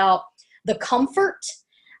speaking about the comfort,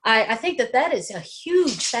 I think that is a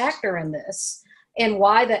huge factor in this and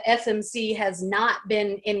why the FMC has not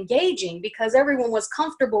been engaging, because everyone was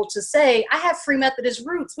comfortable to say, I have Free Methodist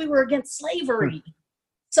roots. We were against slavery.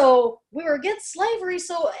 So we were against slavery,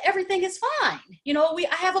 so everything is fine. You know,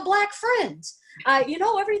 I have a Black friend.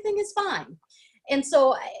 Everything is fine. And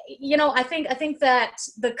so, I think that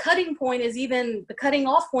the cutting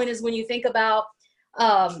off point is when you think about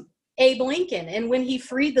Abe Lincoln, and when he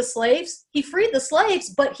freed the slaves,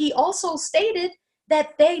 but he also stated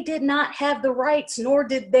that they did not have the rights, nor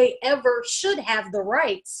did they ever should have the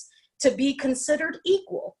rights to be considered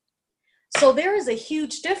equal. So there is a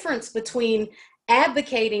huge difference between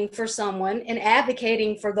advocating for someone and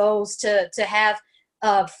advocating for those to have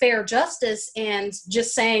fair justice and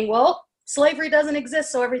just saying, well, slavery doesn't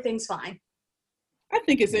exist, so everything's fine. I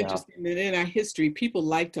think it's interesting that in our history, people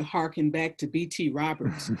like to hearken back to B.T.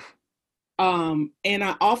 Roberts. And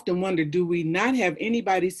I often wonder, do we not have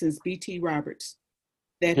anybody since B.T. Roberts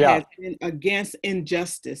that has been against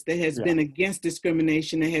injustice, that has been against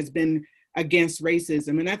discrimination, that has been against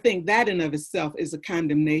racism? And I think that in of itself is a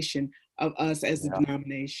condemnation of us as a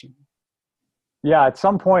denomination. Yeah, at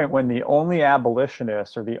some point when the only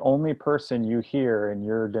abolitionist or the only person you hear in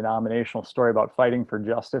your denominational story about fighting for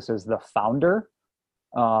justice is the founder,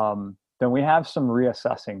 then we have some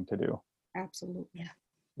reassessing to do. Absolutely.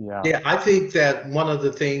 Yeah, I think that one of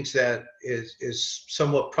the things that is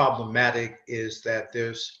somewhat problematic is that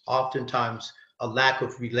there's oftentimes a lack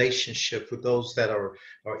of relationship with those that are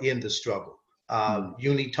in the struggle.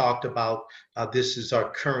 Uni talked about this is our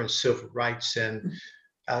current civil rights, and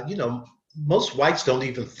most whites don't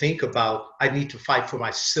even think about I need to fight for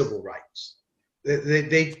my civil rights.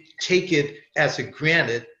 They take it as a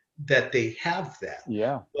granted that they have that.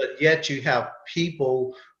 Yeah. But yet you have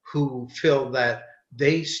people who feel that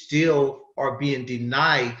they still are being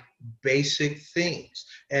denied basic things.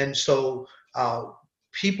 And so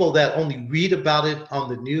people that only read about it on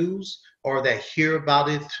the news or that hear about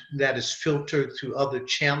it that is filtered through other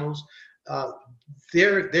channels,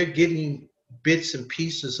 they're getting bits and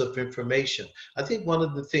pieces of information. I think one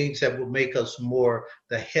of the things that will make us more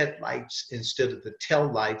the headlights instead of the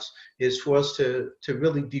tail lights is for us to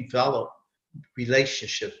really develop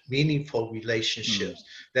relationships, meaningful relationships,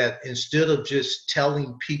 that instead of just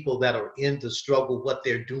telling people that are in the struggle what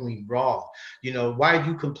they're doing wrong, why are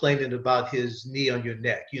you complaining about his knee on your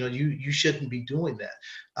neck? You shouldn't be doing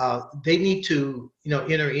that. They need to,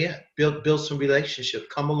 enter in, build some relationship,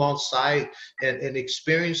 come alongside and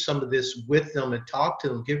experience some of this with them and talk to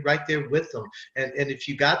them, get right there with them. And if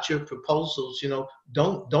you got your proposals,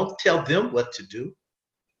 don't tell them what to do.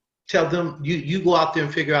 Tell them you go out there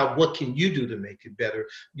and figure out what can you do to make it better.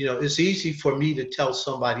 It's easy for me to tell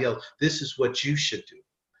somebody else, this is what you should do.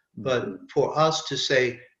 But for us to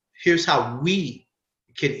say, here's how we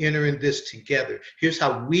can enter in this together. Here's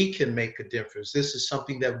how we can make a difference. This is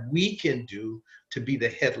something that we can do to be the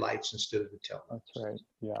headlights instead of the tail lights. That's right.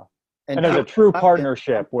 Yeah. And there's a true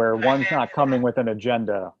partnership where one's not coming with an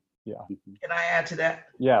agenda. Yeah. Can I add to that?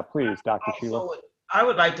 Yeah, please, Dr. Sheila. I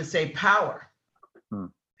would like to say power.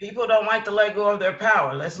 People don't like to let go of their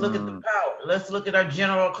power. Let's look at the power. Let's look at our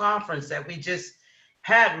general conference that we just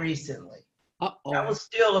had recently. That was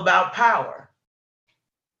still about power.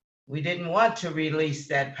 We didn't want to release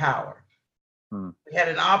that power. We had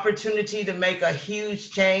an opportunity to make a huge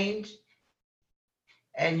change.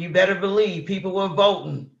 And you better believe people were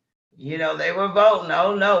voting. They were voting.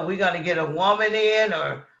 Oh no, we're gonna get a woman in,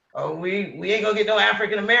 or we ain't gonna get no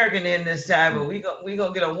African American in this time, but we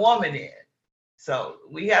gonna get a woman in. So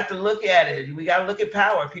we have to look at it. We got to look at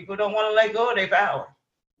power. People don't want to let go of their power.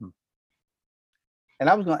 And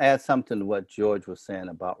I was going to add something to what George was saying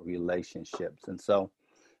about relationships. And so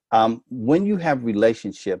when you have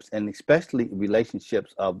relationships, and especially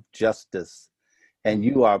relationships of justice, and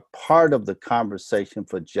you are part of the conversation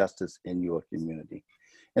for justice in your community.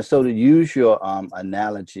 And so to use your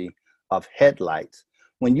analogy of headlights,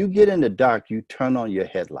 when you get in the dark, you turn on your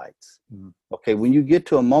headlights. Okay, when you get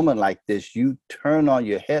to a moment like this, you turn on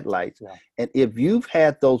your headlights. Yeah. And if you've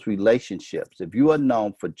had those relationships, if you are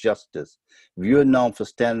known for justice, if you're known for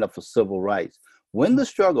standing up for civil rights, when the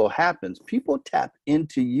struggle happens, people tap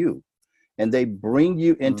into you and they bring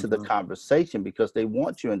you into the conversation because they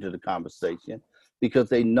want you into the conversation, because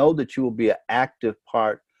they know that you will be an active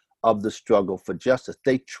part of the struggle for justice.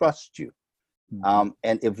 They trust you.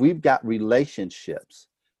 And if we've got relationships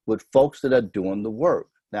with folks that are doing the work.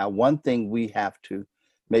 Now, one thing we have to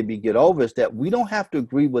maybe get over is that we don't have to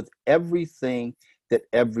agree with everything that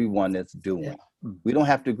everyone is doing. Yeah. We don't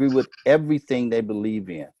have to agree with everything they believe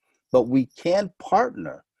in, but we can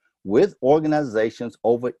partner with organizations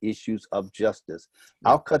over issues of justice.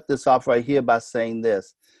 I'll cut this off right here by saying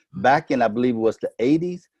this. Back in, I believe it was the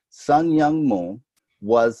 80s, Sun Myung Moon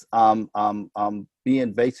was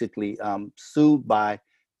being basically sued by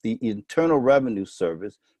the Internal Revenue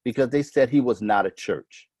Service because they said he was not a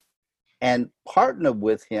church. And partnered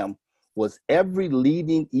with him was every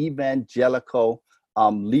leading evangelical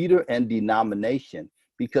leader and denomination,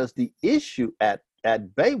 because the issue at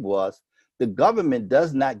bay was the government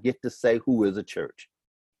does not get to say who is a church.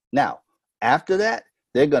 Now, after that,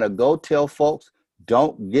 they're going to go tell folks,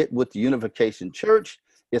 don't get with the Unification Church.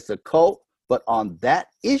 It's a cult. But on that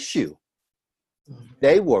issue,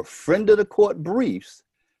 they were friend of the court briefs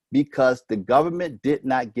because the government did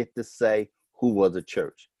not get to say who was a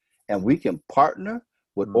church. And we can partner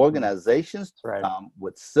with organizations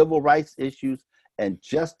with civil rights issues and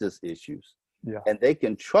justice issues. Yeah. And they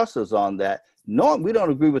can trust us on that. Knowing we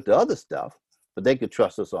don't agree with the other stuff, but they could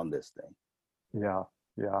trust us on this thing. Yeah,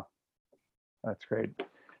 yeah. That's great.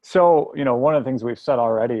 So, one of the things we've said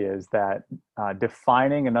already is that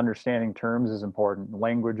defining and understanding terms is important.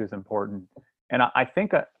 Language is important. And I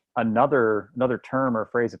think another term or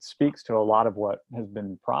phrase that speaks to a lot of what has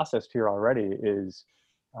been processed here already is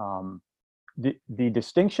the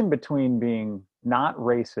distinction between being not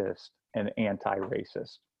racist and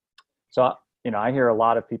anti-racist. So, I hear a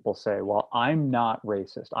lot of people say, well, I'm not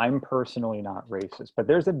racist. I'm personally not racist. But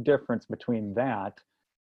there's a difference between that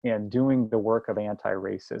and doing the work of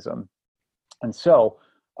anti-racism. And so,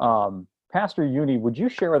 Pastor Uni, would you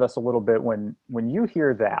share with us a little bit when you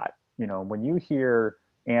hear that, when you hear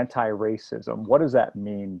anti-racism, what does that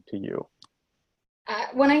mean to you?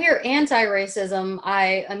 When I hear anti-racism,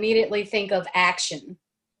 I immediately think of action.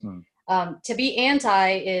 To be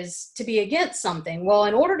anti is to be against something. Well,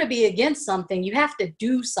 in order to be against something, you have to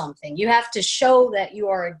do something. You have to show that you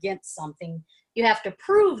are against something. You have to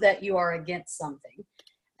prove that you are against something.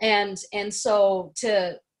 And so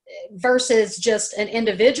versus just an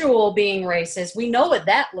individual being racist, we know what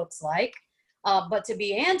that looks like. But to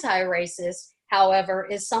be anti-racist, however,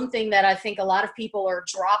 is something that I think a lot of people are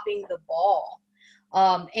dropping the ball.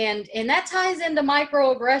 And that ties into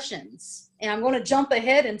microaggressions. And I'm going to jump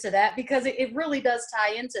ahead into that because it really does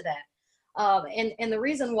tie into that. And the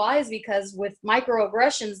reason why is because with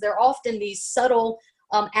microaggressions, there are often these subtle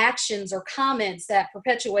actions or comments that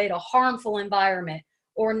perpetuate a harmful environment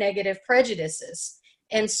or negative prejudices.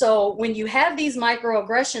 And so when you have these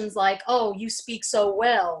microaggressions like, oh, you speak so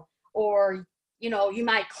well, or, you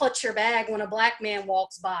might clutch your bag when a Black man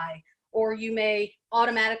walks by, or you may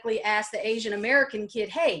automatically ask the Asian American kid,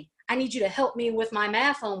 hey, I need you to help me with my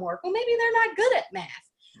math homework. Well, maybe they're not good at math.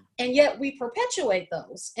 And yet we perpetuate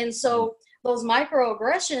those. And so those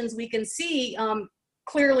microaggressions we can see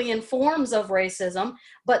clearly in forms of racism,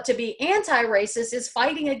 but to be anti-racist is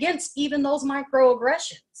fighting against even those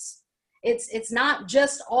microaggressions. It's not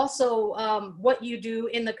just also what you do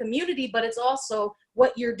in the community, but it's also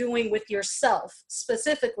what you're doing with yourself,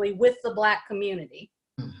 specifically with the Black community.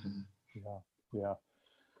 Yeah.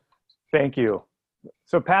 Thank you.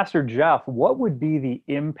 So Pastor Jeff, what would be the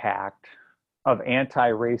impact of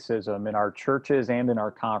anti-racism in our churches and in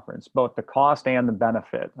our conference, both the cost and the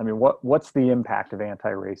benefit? I mean, what's the impact of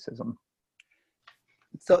anti-racism?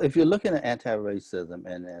 So if you're looking at anti-racism,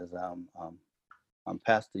 and as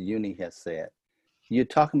Pastor Uni has said, you're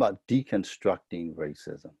talking about deconstructing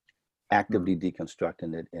racism, actively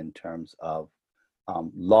deconstructing it in terms of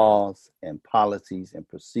laws and policies and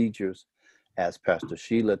procedures. As Pastor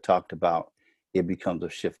Sheila talked about, it becomes a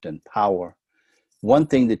shift in power. One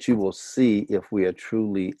thing that you will see if we are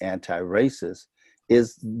truly anti-racist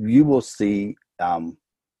is you will see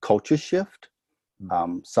culture shift.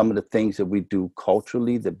 Some of the things that we do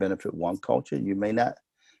culturally that benefit one culture, you may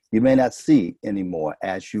not see anymore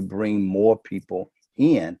as you bring more people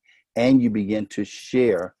in and you begin to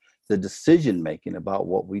share the decision making about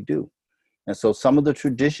what we do. And so some of the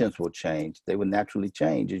traditions will change. They will naturally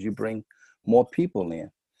change as you bring more people in.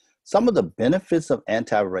 Some of the benefits of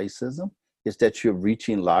anti-racism is that you're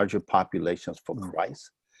reaching larger populations for Christ.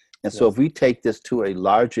 And so if we take this to a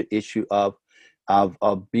larger issue of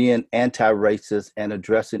being anti-racist and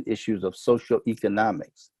addressing issues of social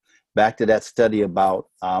economics, back to that study about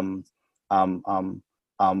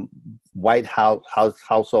white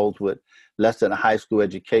households with less than a high school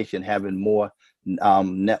education having more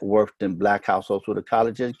net worth than Black households with a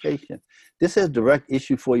college education. This is a direct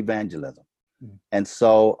issue for evangelism. And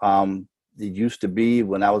so it used to be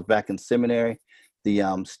when I was back in seminary,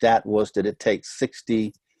 the stat was that it takes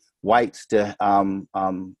 60 whites to,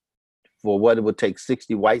 for what it would take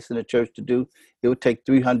 60 whites in the church to do, it would take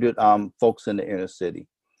 300 folks in the inner city.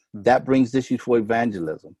 That brings issues for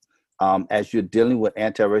evangelism. As you're dealing with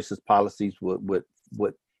anti-racist policies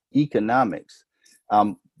with economics,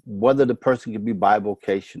 whether the person can be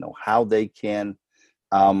bivocational, how they can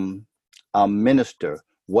minister,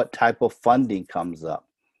 what type of funding comes up,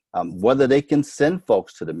 whether they can send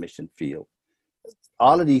folks to the mission field.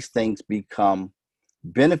 All of these things become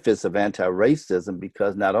benefits of anti-racism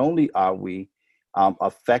because not only are we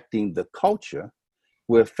affecting the culture,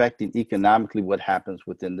 we're affecting economically what happens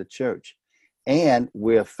within the church. And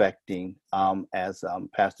we're affecting, as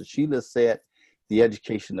Pastor Sheila said, the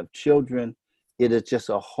education of children. It is just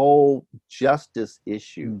a whole justice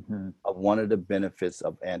issue of one of the benefits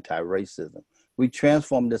of anti-racism. We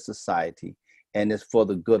transform the society, and it's for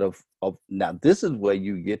the good of now, this is where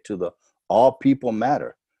you get to the all people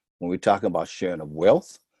matter. When we're talking about sharing of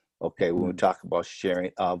wealth, okay, when we talk about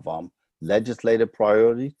sharing of legislative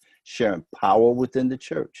priorities, sharing power within the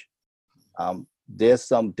church, there's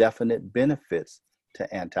some definite benefits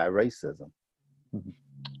to anti-racism.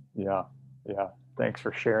 Yeah. Thanks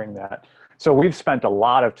for sharing that. So we've spent a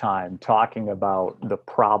lot of time talking about the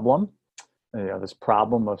problem, this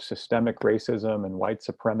problem of systemic racism and white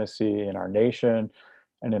supremacy in our nation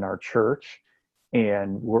and in our church.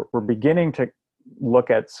 And we're beginning to look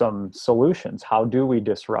at some solutions. How do we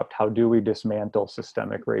disrupt? How do we dismantle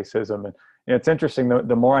systemic racism? And it's interesting,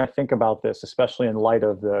 the more I think about this, especially in light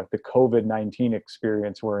of the COVID-19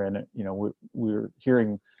 experience we're in, we're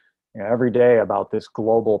hearing every day about this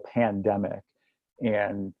global pandemic,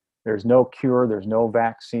 and there's no cure, there's no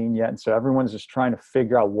vaccine yet. And so everyone's just trying to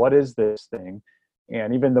figure out what is this thing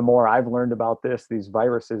And even the more I've learned about this, these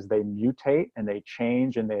viruses, they mutate and they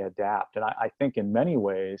change and they adapt. And I think in many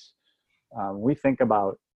ways, we think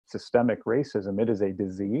about systemic racism. It is a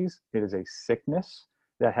disease. It is a sickness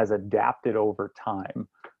that has adapted over time.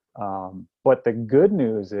 But the good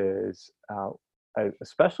news is,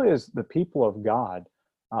 especially as the people of God,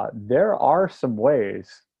 there are some ways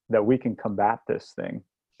that we can combat this thing.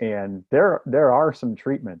 And there are some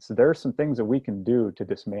treatments. There are some things that we can do to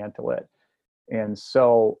dismantle it. And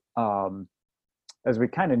so as we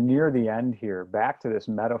kind of near the end here, back to this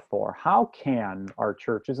metaphor, how can our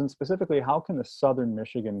churches, and specifically how can the Southern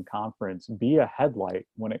Michigan Conference be a headlight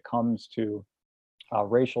when it comes to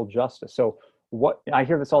racial justice? So what I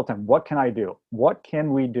hear this all the time, what can I do? What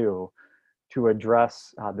can we do to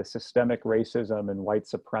address the systemic racism and white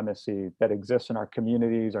supremacy that exists in our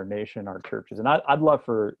communities, our nation, our churches? And I'd love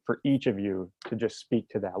for each of you to just speak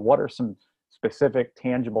to that. What are some specific,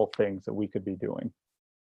 tangible things that we could be doing?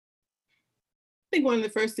 I think one of the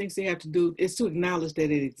first things you have to do is to acknowledge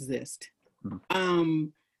that it exists.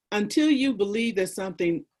 Until you believe that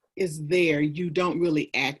something is there, you don't really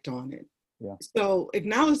act on it. Yeah. So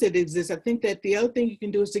acknowledge that it exists. I think that the other thing you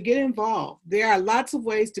can do is to get involved. There are lots of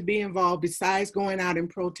ways to be involved besides going out and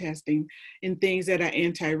protesting in things that are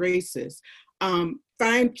anti-racist.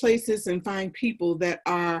 Find places and find people that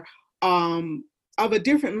are of a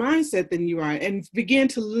different mindset than you are, and begin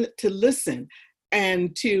to listen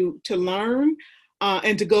and to learn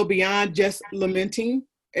and to go beyond just lamenting,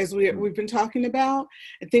 as we've been talking about.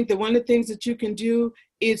 I think that one of the things that you can do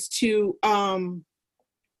is to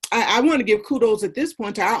I want to give kudos at this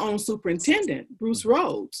point to our own superintendent, Bruce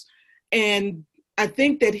Rhodes. And I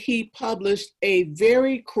think that he published a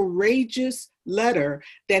very courageous letter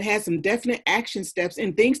that has some definite action steps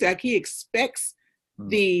and things that he expects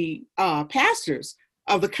the pastors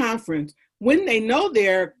of the conference, when they know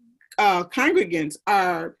their congregants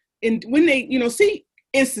are when they see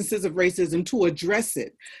instances of racism, to address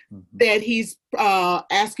it, that he's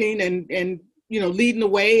asking and leading the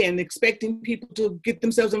way and expecting people to get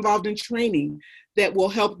themselves involved in training that will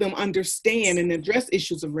help them understand and address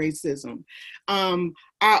issues of racism.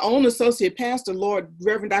 Our own associate pastor,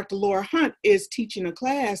 Reverend Dr. Laura Hunt, is teaching a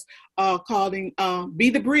class called Be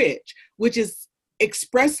the Bridge, which is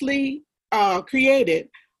expressly created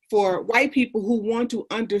for white people who want to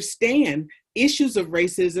understand issues of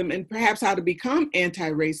racism and perhaps how to become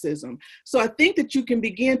anti-racism. So I think that you can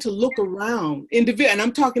begin to look around, and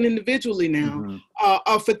I'm talking individually now,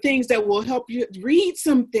 for things that will help you read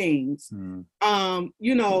some things, beyond,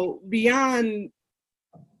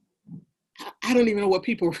 I don't even know what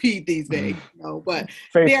people read these days, but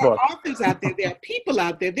Facebook. There are authors out there, there are people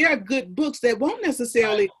out there, there are good books that won't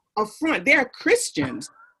necessarily affront. There are Christians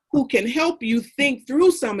who can help you think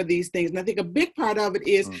through some of these things. And I think a big part of it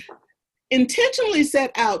is intentionally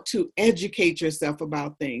set out to educate yourself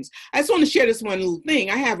about things. I just want to share this one little thing.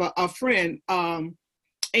 I have a friend, and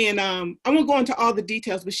I won't go into all the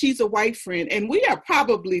details, but she's a white friend, and we are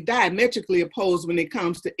probably diametrically opposed when it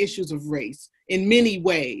comes to issues of race in many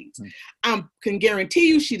ways. I can guarantee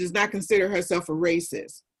you she does not consider herself a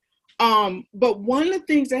racist. But one of the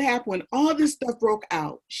things that happened when all this stuff broke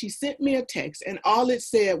out, she sent me a text, and all it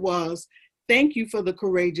said was, "Thank you for the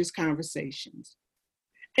courageous conversations."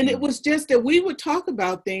 And it was just that we would talk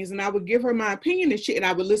about things, and I would give her my opinion and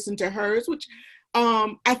I would listen to hers, which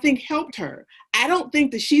I think helped her. I don't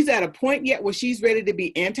think that she's at a point yet where she's ready to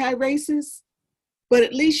be anti-racist, but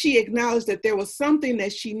at least she acknowledged that there was something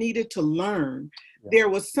that she needed to learn. Yeah. There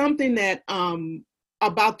was something that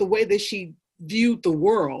about the way that she viewed the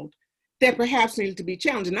world that perhaps needed to be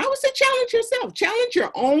challenged. And I would say challenge yourself, challenge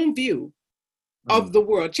your own view of the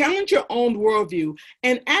world, challenge your own worldview,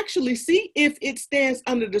 and actually see if it stands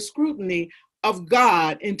under the scrutiny of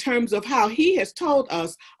God in terms of how he has told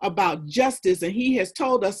us about justice, and he has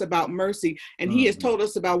told us about mercy, and he has told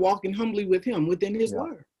us about walking humbly with him within his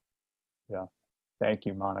word. Yeah. Thank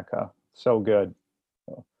you, Monica. So good.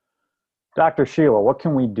 Dr. Sheila, what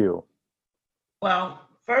can we do? Well,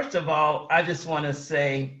 first of all, I just want to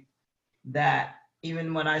say that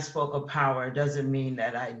even when I spoke of power, it doesn't mean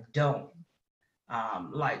that I don't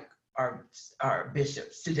like our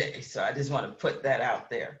bishops today. So I just want to put that out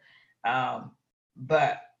there.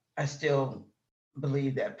 But I still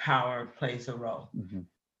believe that power plays a role.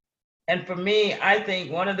 And for me, I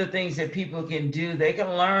think one of the things that people can do, they can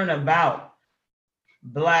learn about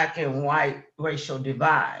Black and white racial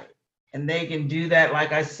divide. And they can do that,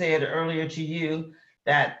 like I said earlier to you,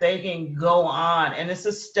 that they can go on, and it's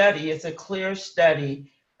a study, it's a clear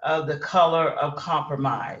study of the color of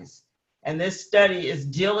compromise. And this study is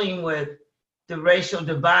dealing with the racial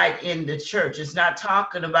divide in the church. It's not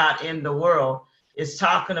talking about in the world. is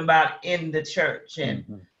talking about in the church.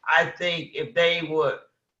 And I think if they would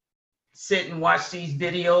sit and watch these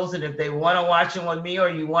videos, and if they want to watch them with me, or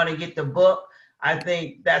you want to get the book, I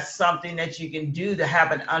think that's something that you can do to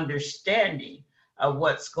have an understanding of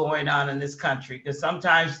what's going on in this country, because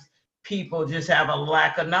sometimes people just have a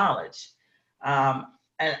lack of knowledge. And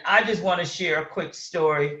I just want to share a quick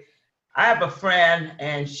story. I have a friend,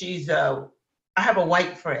 and I have a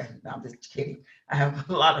white friend. No, I'm just kidding. I have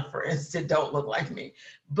a lot of friends that don't look like me,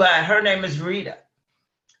 but her name is Rita.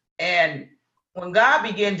 And when God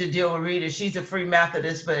began to deal with Rita, she's a Free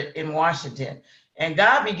Methodist, but in Washington. And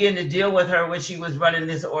God began to deal with her when she was running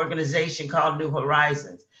this organization called New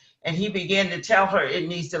Horizons. And he began to tell her it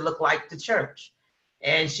needs to look like the church.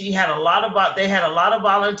 And they had a lot of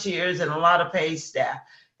volunteers and a lot of paid staff.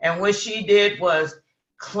 And what she did was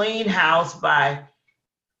clean house by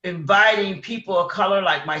inviting people of color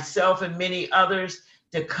like myself and many others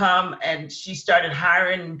to come, and she started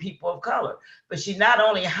hiring people of color. But she not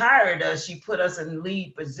only hired us, she put us in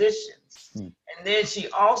lead positions. And then she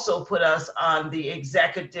also put us on the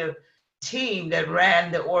executive team that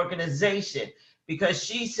ran the organization, because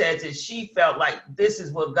she said that she felt like this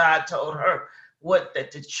is what God told her,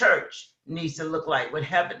 that the church needs to look like, what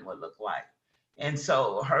heaven would look like. And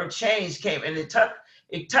so her change came, and it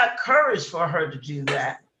took courage for her to do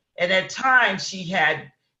that. And at times she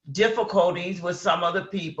had difficulties with some of the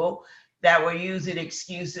people that were using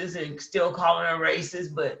excuses and still calling her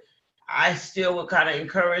racist, but I still would kind of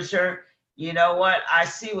encourage her. You know what? I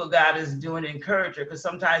see what God is doing to encourage her, because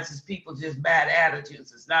sometimes it's people just bad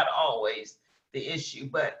attitudes. It's not always the issue,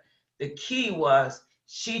 but the key was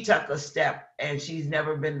she took a step, and she's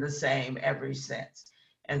never been the same ever since.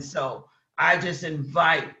 And so I just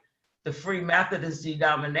invite the Free Methodist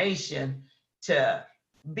denomination to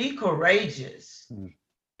be courageous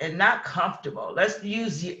and not comfortable. Let's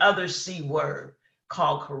use the other C word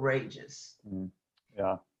called courageous.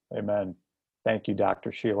 Yeah, amen. Thank you,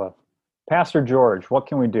 Dr. Sheila. Pastor George, what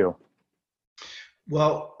can we do?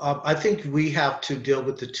 Well, I think we have to deal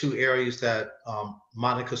with the two areas that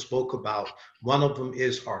Monica spoke about. One of them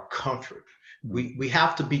is our comfort. We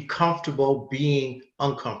have to be comfortable being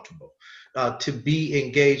uncomfortable, to be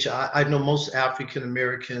engaged. I know most African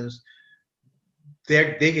Americans,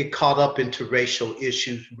 they get caught up into racial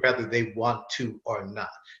issues whether they want to or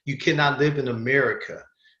not. You cannot live in America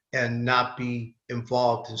and not be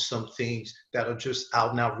involved in some things that are just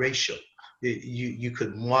out and out racial. You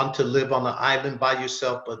could want to live on an island by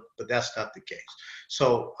yourself, but that's not the case.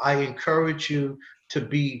 So I encourage you to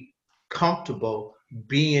be comfortable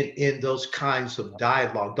being in those kinds of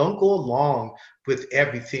dialogue. Don't go along with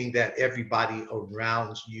everything that everybody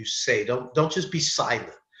around you say. Don't just be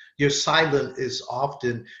silent. Your silence is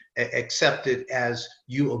often accepted as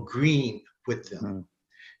you agreeing with them.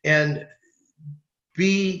 And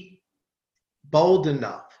be bold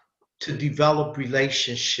enough to develop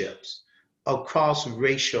relationships across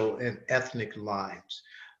racial and ethnic lines.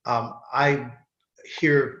 I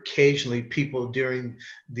hear occasionally people during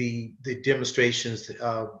the demonstrations,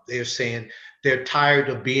 they're saying they're tired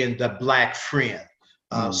of being the Black friend.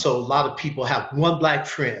 So a lot of people have one Black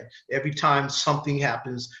friend. Every time something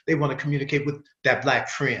happens, they want to communicate with that Black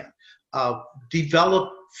friend.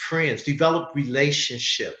 Develop friends, develop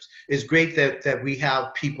relationships. It's great that we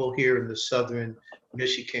have people here in the Southern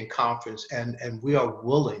Michigan Conference, and we are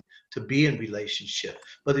willing to be in relationship.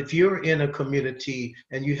 But if you're in a community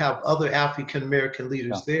and you have other African American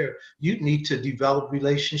leaders there, you need to develop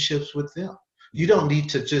relationships with them. You don't need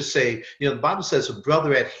to just say, the Bible says a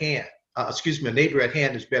brother at hand, a neighbor at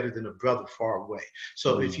hand is better than a brother far away.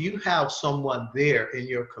 So if you have someone there in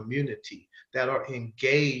your community that are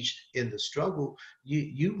engaged in the struggle,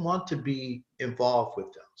 you want to be involved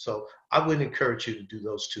with them. So I would encourage you to do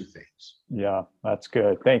those two things. Yeah, that's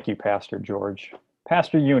good. Thank you, Pastor George.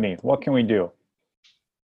 Pastor Uni, what can we do?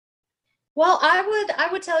 Well, I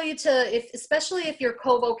would tell you especially if you're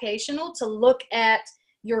co-vocational, to look at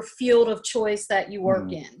your field of choice that you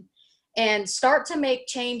work in and start to make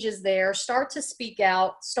changes there, start to speak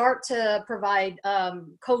out, start to provide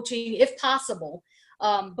coaching if possible,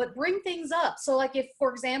 but bring things up. So like if,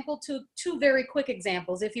 for example, two very quick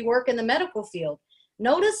examples, if you work in the medical field,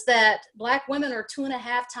 notice that Black women are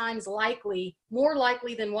 2.5 times more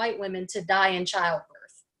likely than white women to die in childbirth.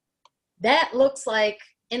 That looks like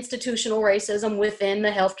institutional racism within the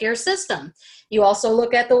healthcare system. You also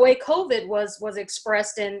look at the way COVID was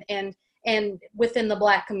expressed and within the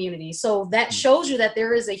Black community. So that shows you that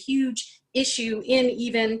there is a huge issue in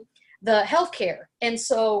even the healthcare. And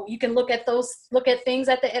so you can look at things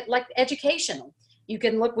like educational. You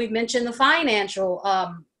can we've mentioned the financial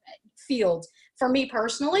field. for me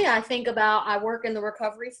personally, I work in the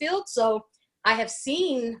recovery field, so I have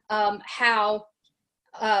seen how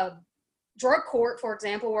drug court, for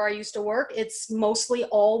example, where I used to work, it's mostly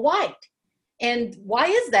all white. And why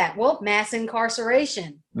is that? Well, mass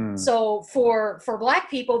incarceration. So for Black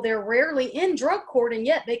people, they're rarely in drug court, and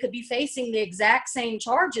yet they could be facing the exact same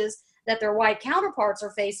charges that their white counterparts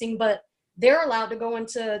are facing, but they're allowed to go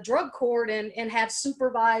into drug court and have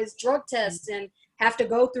supervised drug tests and have to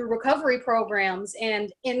go through recovery programs,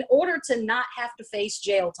 and in order to not have to face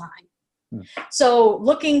jail time. So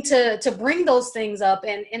looking to bring those things up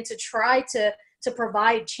and to try to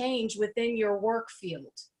provide change within your work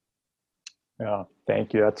field. Yeah,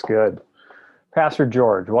 thank you. That's good. Pastor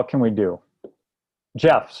George, what can we do?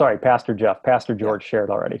 Pastor Jeff. Pastor George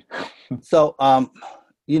shared already. So,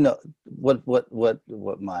 you know,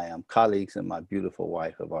 what my colleagues and my beautiful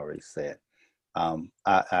wife have already said,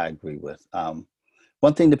 I agree with.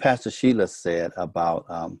 One thing that Pastor Sheila said about,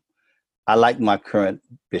 I like my current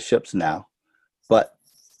bishops now, but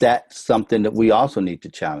that's something that we also need to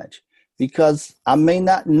challenge, because I may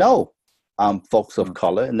not know folks of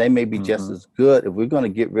color, and they may be just as good. If we're going to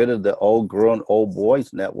get rid of the old girl and old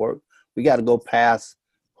boys network, we got to go past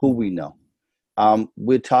who we know.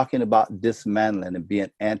 We're talking about dismantling and being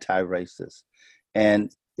anti-racist.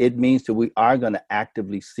 And it means that we are going to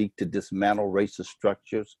actively seek to dismantle racist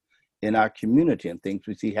structures in our community and things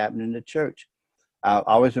we see happening in the church. I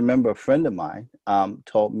always remember a friend of mine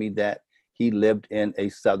told me that he lived in a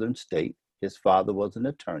southern state. His father was an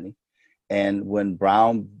attorney. And when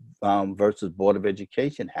Brown versus Board of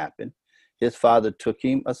Education happened, his father took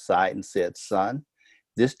him aside and said, "Son,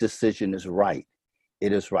 this decision is right.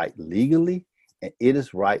 It is right legally, and it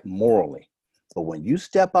is right morally. But when you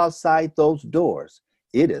step outside those doors,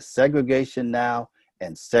 it is segregation now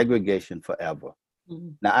and segregation forever."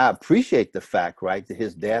 Now, I appreciate the fact, right, that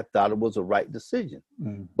his dad thought it was a right decision.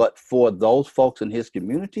 But for those folks in his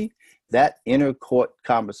community, that inner court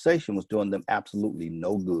conversation was doing them absolutely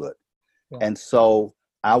no good. Yeah. And so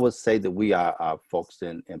I would say that we are folks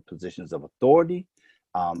in positions of authority,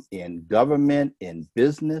 in government, in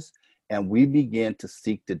business, and we begin to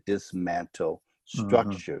seek to dismantle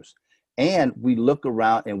structures. And we look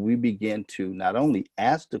around and we begin to not only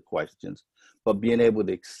ask the questions, but being able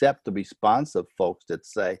to accept the response of folks that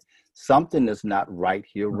say something is not right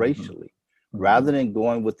here racially, rather than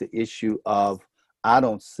going with the issue of, I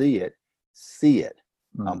don't see it, see it.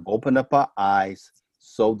 Open up our eyes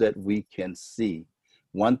so that we can see.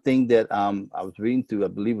 One thing that I was reading through, I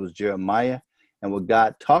believe it was Jeremiah, and what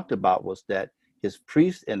God talked about was that his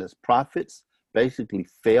priests and his prophets basically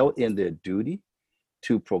failed in their duty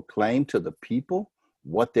to proclaim to the people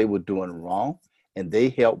what they were doing wrong, and they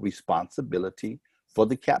held responsibility for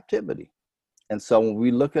the captivity. And so when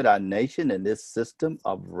we look at our nation and this system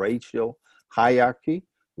of racial hierarchy,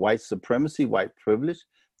 white supremacy, white privilege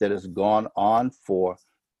that has gone on for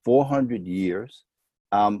 400 years,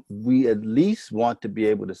 we at least want to be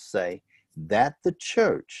able to say that the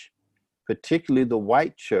church, particularly the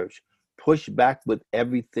white church, pushed back with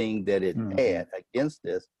everything that it had against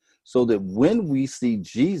this, so that when we see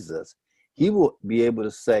Jesus, he will be able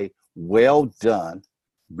to say, "Well done,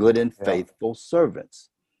 good and faithful servants,"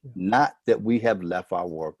 not that we have left our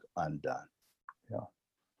work undone.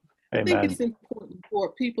 I think it's important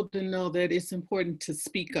for people to know that it's important to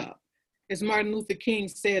speak up. As Martin Luther King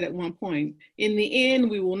said at one point, in the end,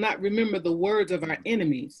 we will not remember the words of our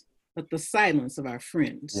enemies, but the silence of our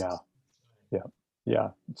friends.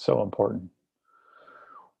 Yeah, it's so important.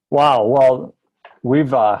 Wow, well,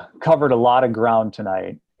 we've covered a lot of ground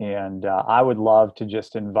tonight, and I would love to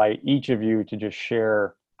just invite each of you to just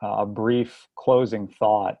share a brief closing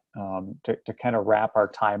thought to kind of wrap our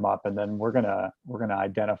time up, and then we're gonna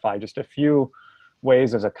identify just a few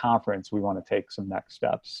ways as a conference we want to take some next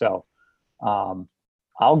steps. So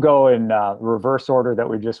I'll go in reverse order that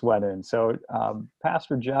we just went in. So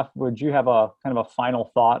Pastor Jeff, would you have a kind of a final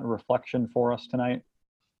thought and reflection for us tonight?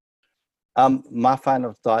 My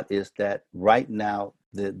final thought is that right now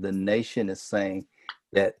the nation is saying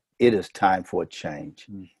that it is time for a change.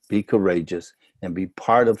 Be courageous and be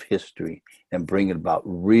part of history and bring about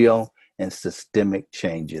real and systemic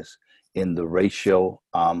changes in the racial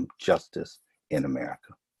justice in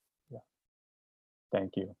America. Yeah.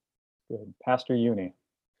 Thank you. Good. Pastor Uni.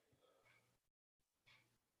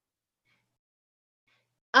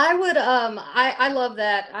 I would I love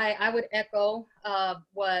that. I would echo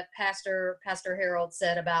what Pastor Harold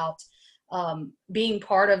said about being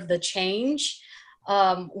part of the change.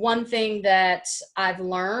 One thing that I've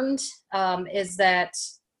learned is that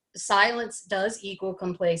silence does equal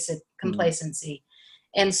complacency.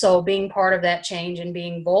 And so being part of that change and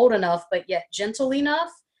being bold enough, but yet gentle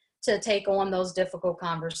enough to take on those difficult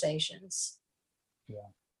conversations. Yeah,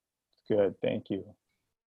 good. Thank you.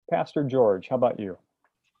 Pastor George, how about you?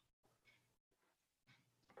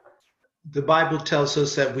 The Bible tells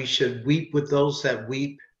us that we should weep with those that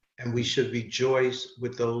weep, and we should rejoice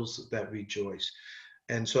with those that rejoice.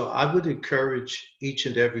 And so I would encourage each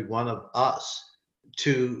and every one of us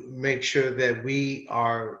to make sure that we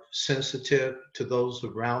are sensitive to those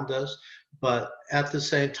around us, but at the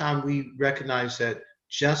same time, we recognize that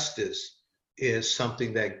justice is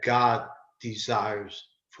something that God desires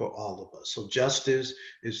for all of us. So justice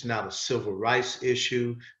is not a civil rights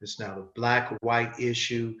issue. It's not a black or white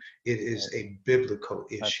issue. It is a biblical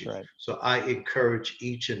issue. That's right. So I encourage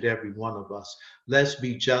each and every one of us, let's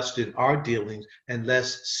be just in our dealings and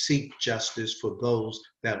let's seek justice for those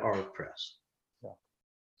that are oppressed. Yeah,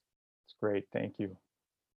 it's great. Thank you.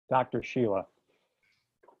 Dr. Sheila.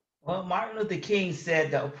 Well, Martin Luther King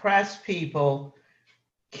said the oppressed people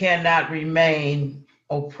cannot remain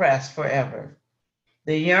oppressed forever.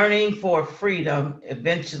 The yearning for freedom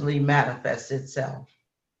eventually manifests itself.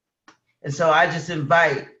 And so I just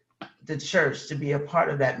invite the church to be a part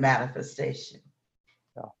of that manifestation.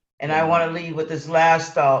 Yeah. And I want to leave with this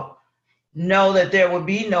last thought. Know that there will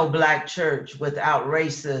be no Black church without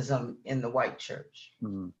racism in the white church.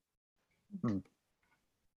 Mm-hmm.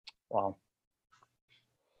 Wow.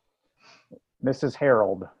 Mrs.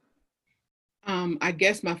 Harold. I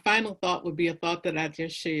guess my final thought would be a thought that I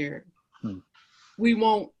just shared. We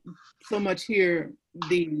won't so much hear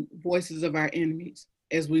the voices of our enemies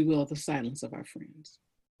as we will the silence of our friends.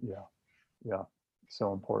 Yeah,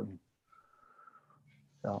 so important.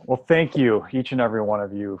 Well, thank you, each and every one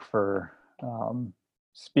of you, for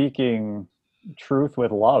speaking truth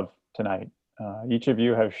with love tonight. Each of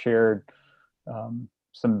you have shared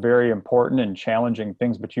some very important and challenging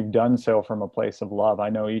things, but you've done so from a place of love. I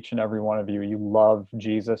know each and every one of you, you love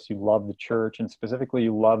Jesus, you love the church, and specifically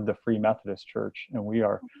you love the Free Methodist Church. And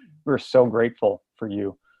we're so grateful for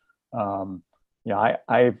you.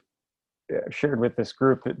 I've shared with this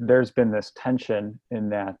group that there's been this tension in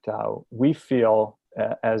that we feel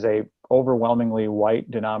as a overwhelmingly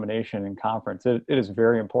white denomination and conference, it is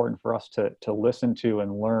very important for us to listen to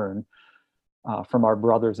and learn from our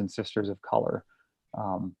brothers and sisters of color.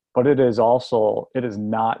 But it is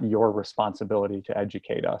not your responsibility to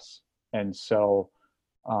educate us. And so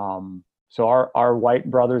our white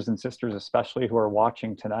brothers and sisters, especially who are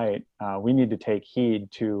watching tonight, we need to take heed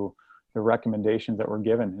to the recommendations that were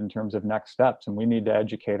given in terms of next steps. And we need to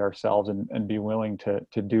educate ourselves and be willing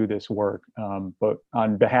to do this work. But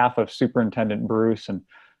on behalf of Superintendent Bruce and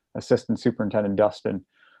Assistant Superintendent Dustin,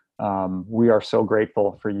 we are so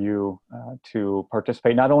grateful for you to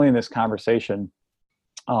participate, not only in this conversation,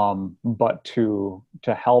 but to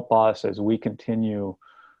help us as we continue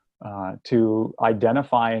to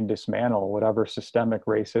identify and dismantle whatever systemic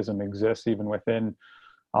racism exists even within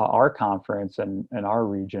our conference and our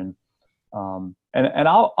region. And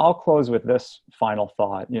I'll close with this final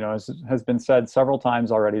thought. You know, as has been said several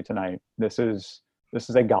times already tonight, this is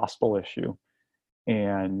a gospel issue,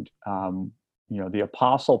 and the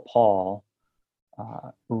Apostle Paul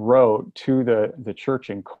wrote to the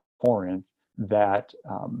church in Corinth that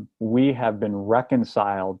we have been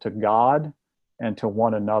reconciled to God and to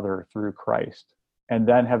one another through Christ, and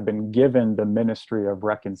then have been given the ministry of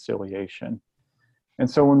reconciliation. And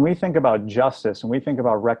so when we think about justice and we think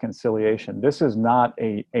about reconciliation, this is not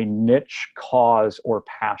a niche cause or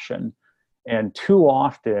passion. And too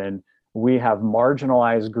often we have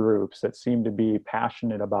marginalized groups that seem to be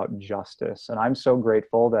passionate about justice. And I'm so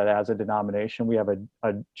grateful that as a denomination, we have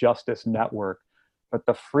a justice network. But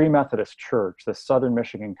the Free Methodist Church, the Southern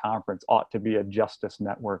Michigan Conference, ought to be a justice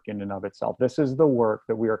network in and of itself. This is the work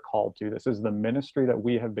that we are called to. This is the ministry that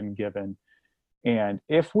we have been given. And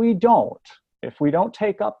if we don't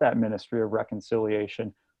take up that ministry of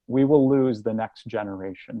reconciliation, we will lose the next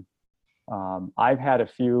generation. I've had a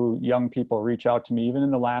few young people reach out to me, even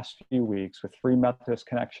in the last few weeks, with Free Methodist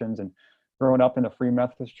connections and growing up in a Free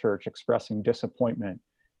Methodist church, expressing disappointment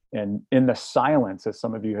and in the silence, as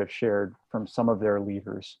some of you have shared, from some of their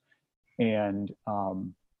leaders. And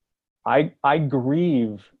I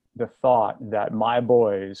grieve the thought that my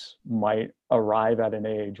boys might arrive at an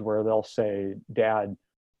age where they'll say, "Dad,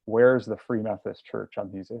 where's the Free Methodist Church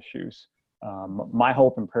on these issues?" My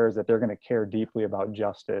hope and prayer is that they're going to care deeply about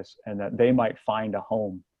justice, and that they might find a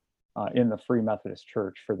home in the Free Methodist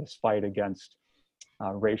Church for this fight against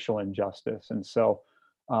racial injustice. And so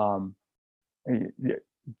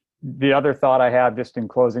the other thought I have just in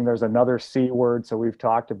closing, there's another C word. So we've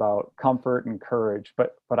talked about comfort and courage,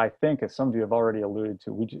 but I think, as some of you have already alluded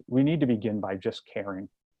to, we need to begin by just caring.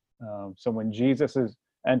 So when Jesus is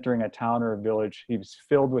entering a town or a village, he's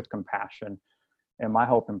filled with compassion. And my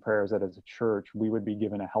hope and prayer is that as a church, we would be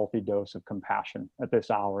given a healthy dose of compassion at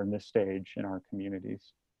this hour and this stage in our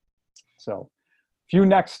communities. So a few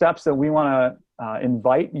next steps that we want to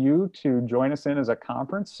invite you to join us in as a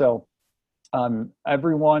conference. So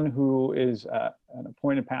everyone who is an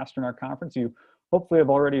appointed pastor in our conference, you hopefully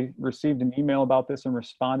have already received an email about this and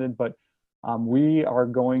responded, but we are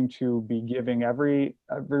going to be giving every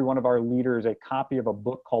one of our leaders a copy of a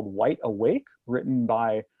book called White Awake, written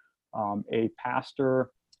by a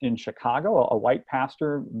pastor in Chicago, a white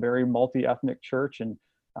pastor, very multi-ethnic church, and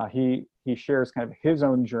he shares kind of his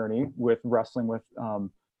own journey with wrestling with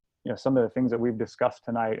some of the things that we've discussed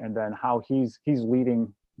tonight, and then how he's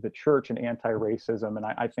leading the church in anti-racism. And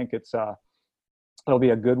I think it'll be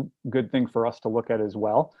a good thing for us to look at as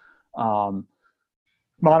well.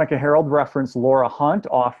 Monica Harold referenced Laura Hunt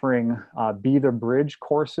offering Be the Bridge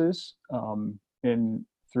courses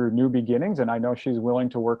through New Beginnings, and I know she's willing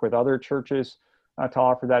to work with other churches to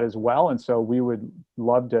offer that as well. And so we would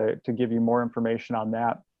love to give you more information on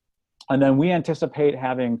that. And then we anticipate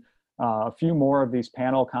having a few more of these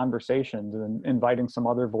panel conversations and inviting some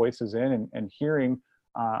other voices in and hearing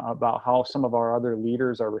about how some of our other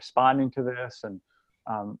leaders are responding to this and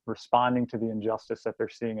responding to the injustice that they're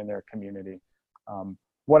seeing in their community.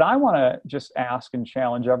 What I want to just ask and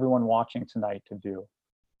challenge everyone watching tonight to do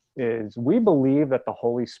is, we believe that the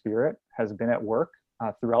Holy Spirit has been at work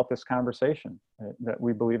throughout this conversation, that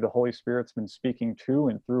we believe the Holy Spirit's been speaking to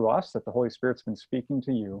and through us, that the Holy Spirit's been speaking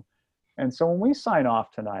to you. And so when we sign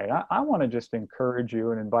off tonight, I want to just encourage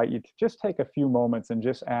you and invite you to just take a few moments and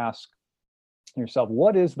just ask yourself,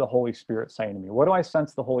 what is the Holy Spirit saying to me? What do I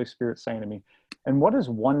sense the Holy Spirit saying to me? And what is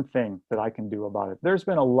one thing that I can do about it? There's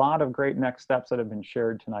been a lot of great next steps that have been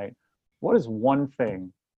shared tonight. What is one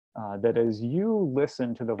thing that, as you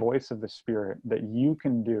listen to the voice of the Spirit, that you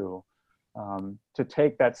can do to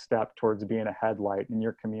take that step towards being a headlight in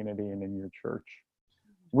your community and in your church?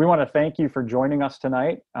 We want to thank you for joining us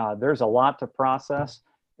tonight. There's a lot to process,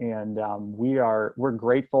 and we're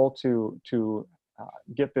grateful to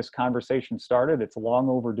get this conversation started. It's long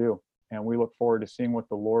overdue, and we look forward to seeing what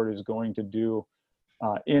the Lord is going to do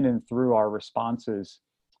in and through our responses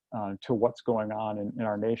to what's going on in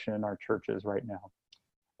our nation and our churches right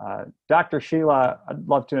now. Dr. Sheila, I'd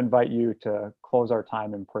love to invite you to close our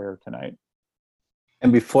time in prayer tonight.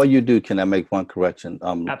 And before you do, can I make one correction?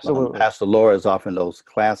 Absolutely. Pastor Laura is offering those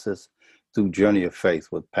classes through Journey of Faith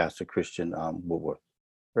with Pastor Christian Woodworth.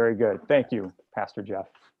 Very good. Thank you, Pastor Jeff.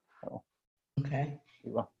 Okay.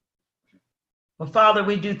 Sheila. Well, Father,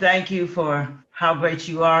 we do thank you for how great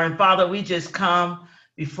you are. And Father, we just come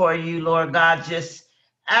before you, Lord God, just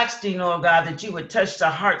asking, Lord God, that you would touch the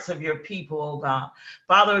hearts of your people, oh God.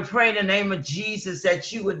 Father, we pray in the name of Jesus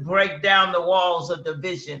that you would break down the walls of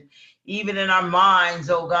division, even in our minds,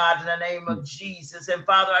 oh God, in the name of Jesus. And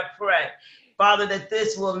Father, I pray, Father, that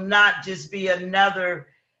this will not just be another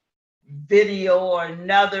video or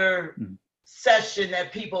another session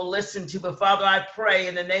that people listen to, but Father, I pray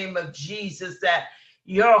in the name of Jesus that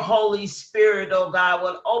your Holy Spirit, oh God,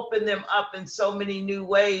 will open them up in so many new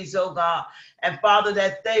ways, oh God. And Father,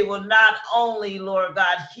 that they will not only, Lord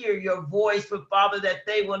God, hear your voice, but Father, that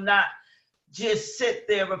they will not just sit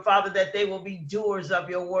there, but Father, that they will be doers of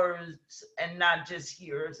your words and not just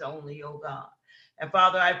hearers only, oh God. And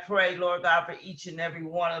Father, I pray, Lord God, for each and every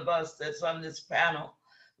one of us that's on this panel.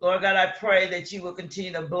 Lord God, I pray that you will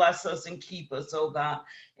continue to bless us and keep us, oh God,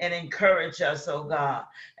 and encourage us, oh God.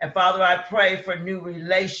 And Father, I pray for new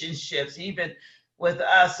relationships, even with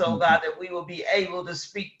us, oh God, that we will be able to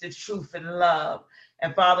speak the truth in love.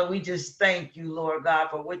 And Father, we just thank you, Lord God,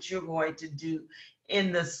 for what you're going to do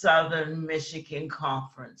in the Southern Michigan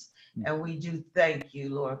Conference. And we do thank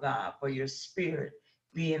you, Lord God, for your Spirit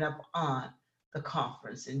being up on the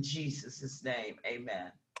conference. In Jesus' name,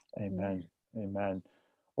 amen. Amen. Amen.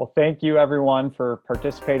 Well, thank you, everyone, for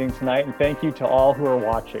participating tonight, and thank you to all who are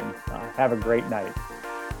watching. Have a great night.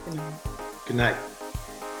 Good night.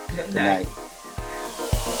 Good night.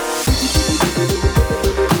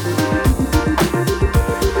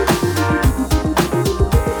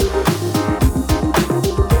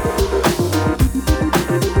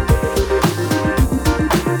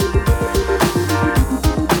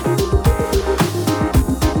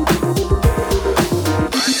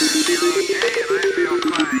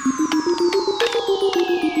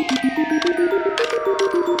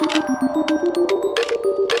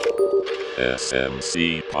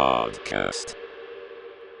 SMC Podcast.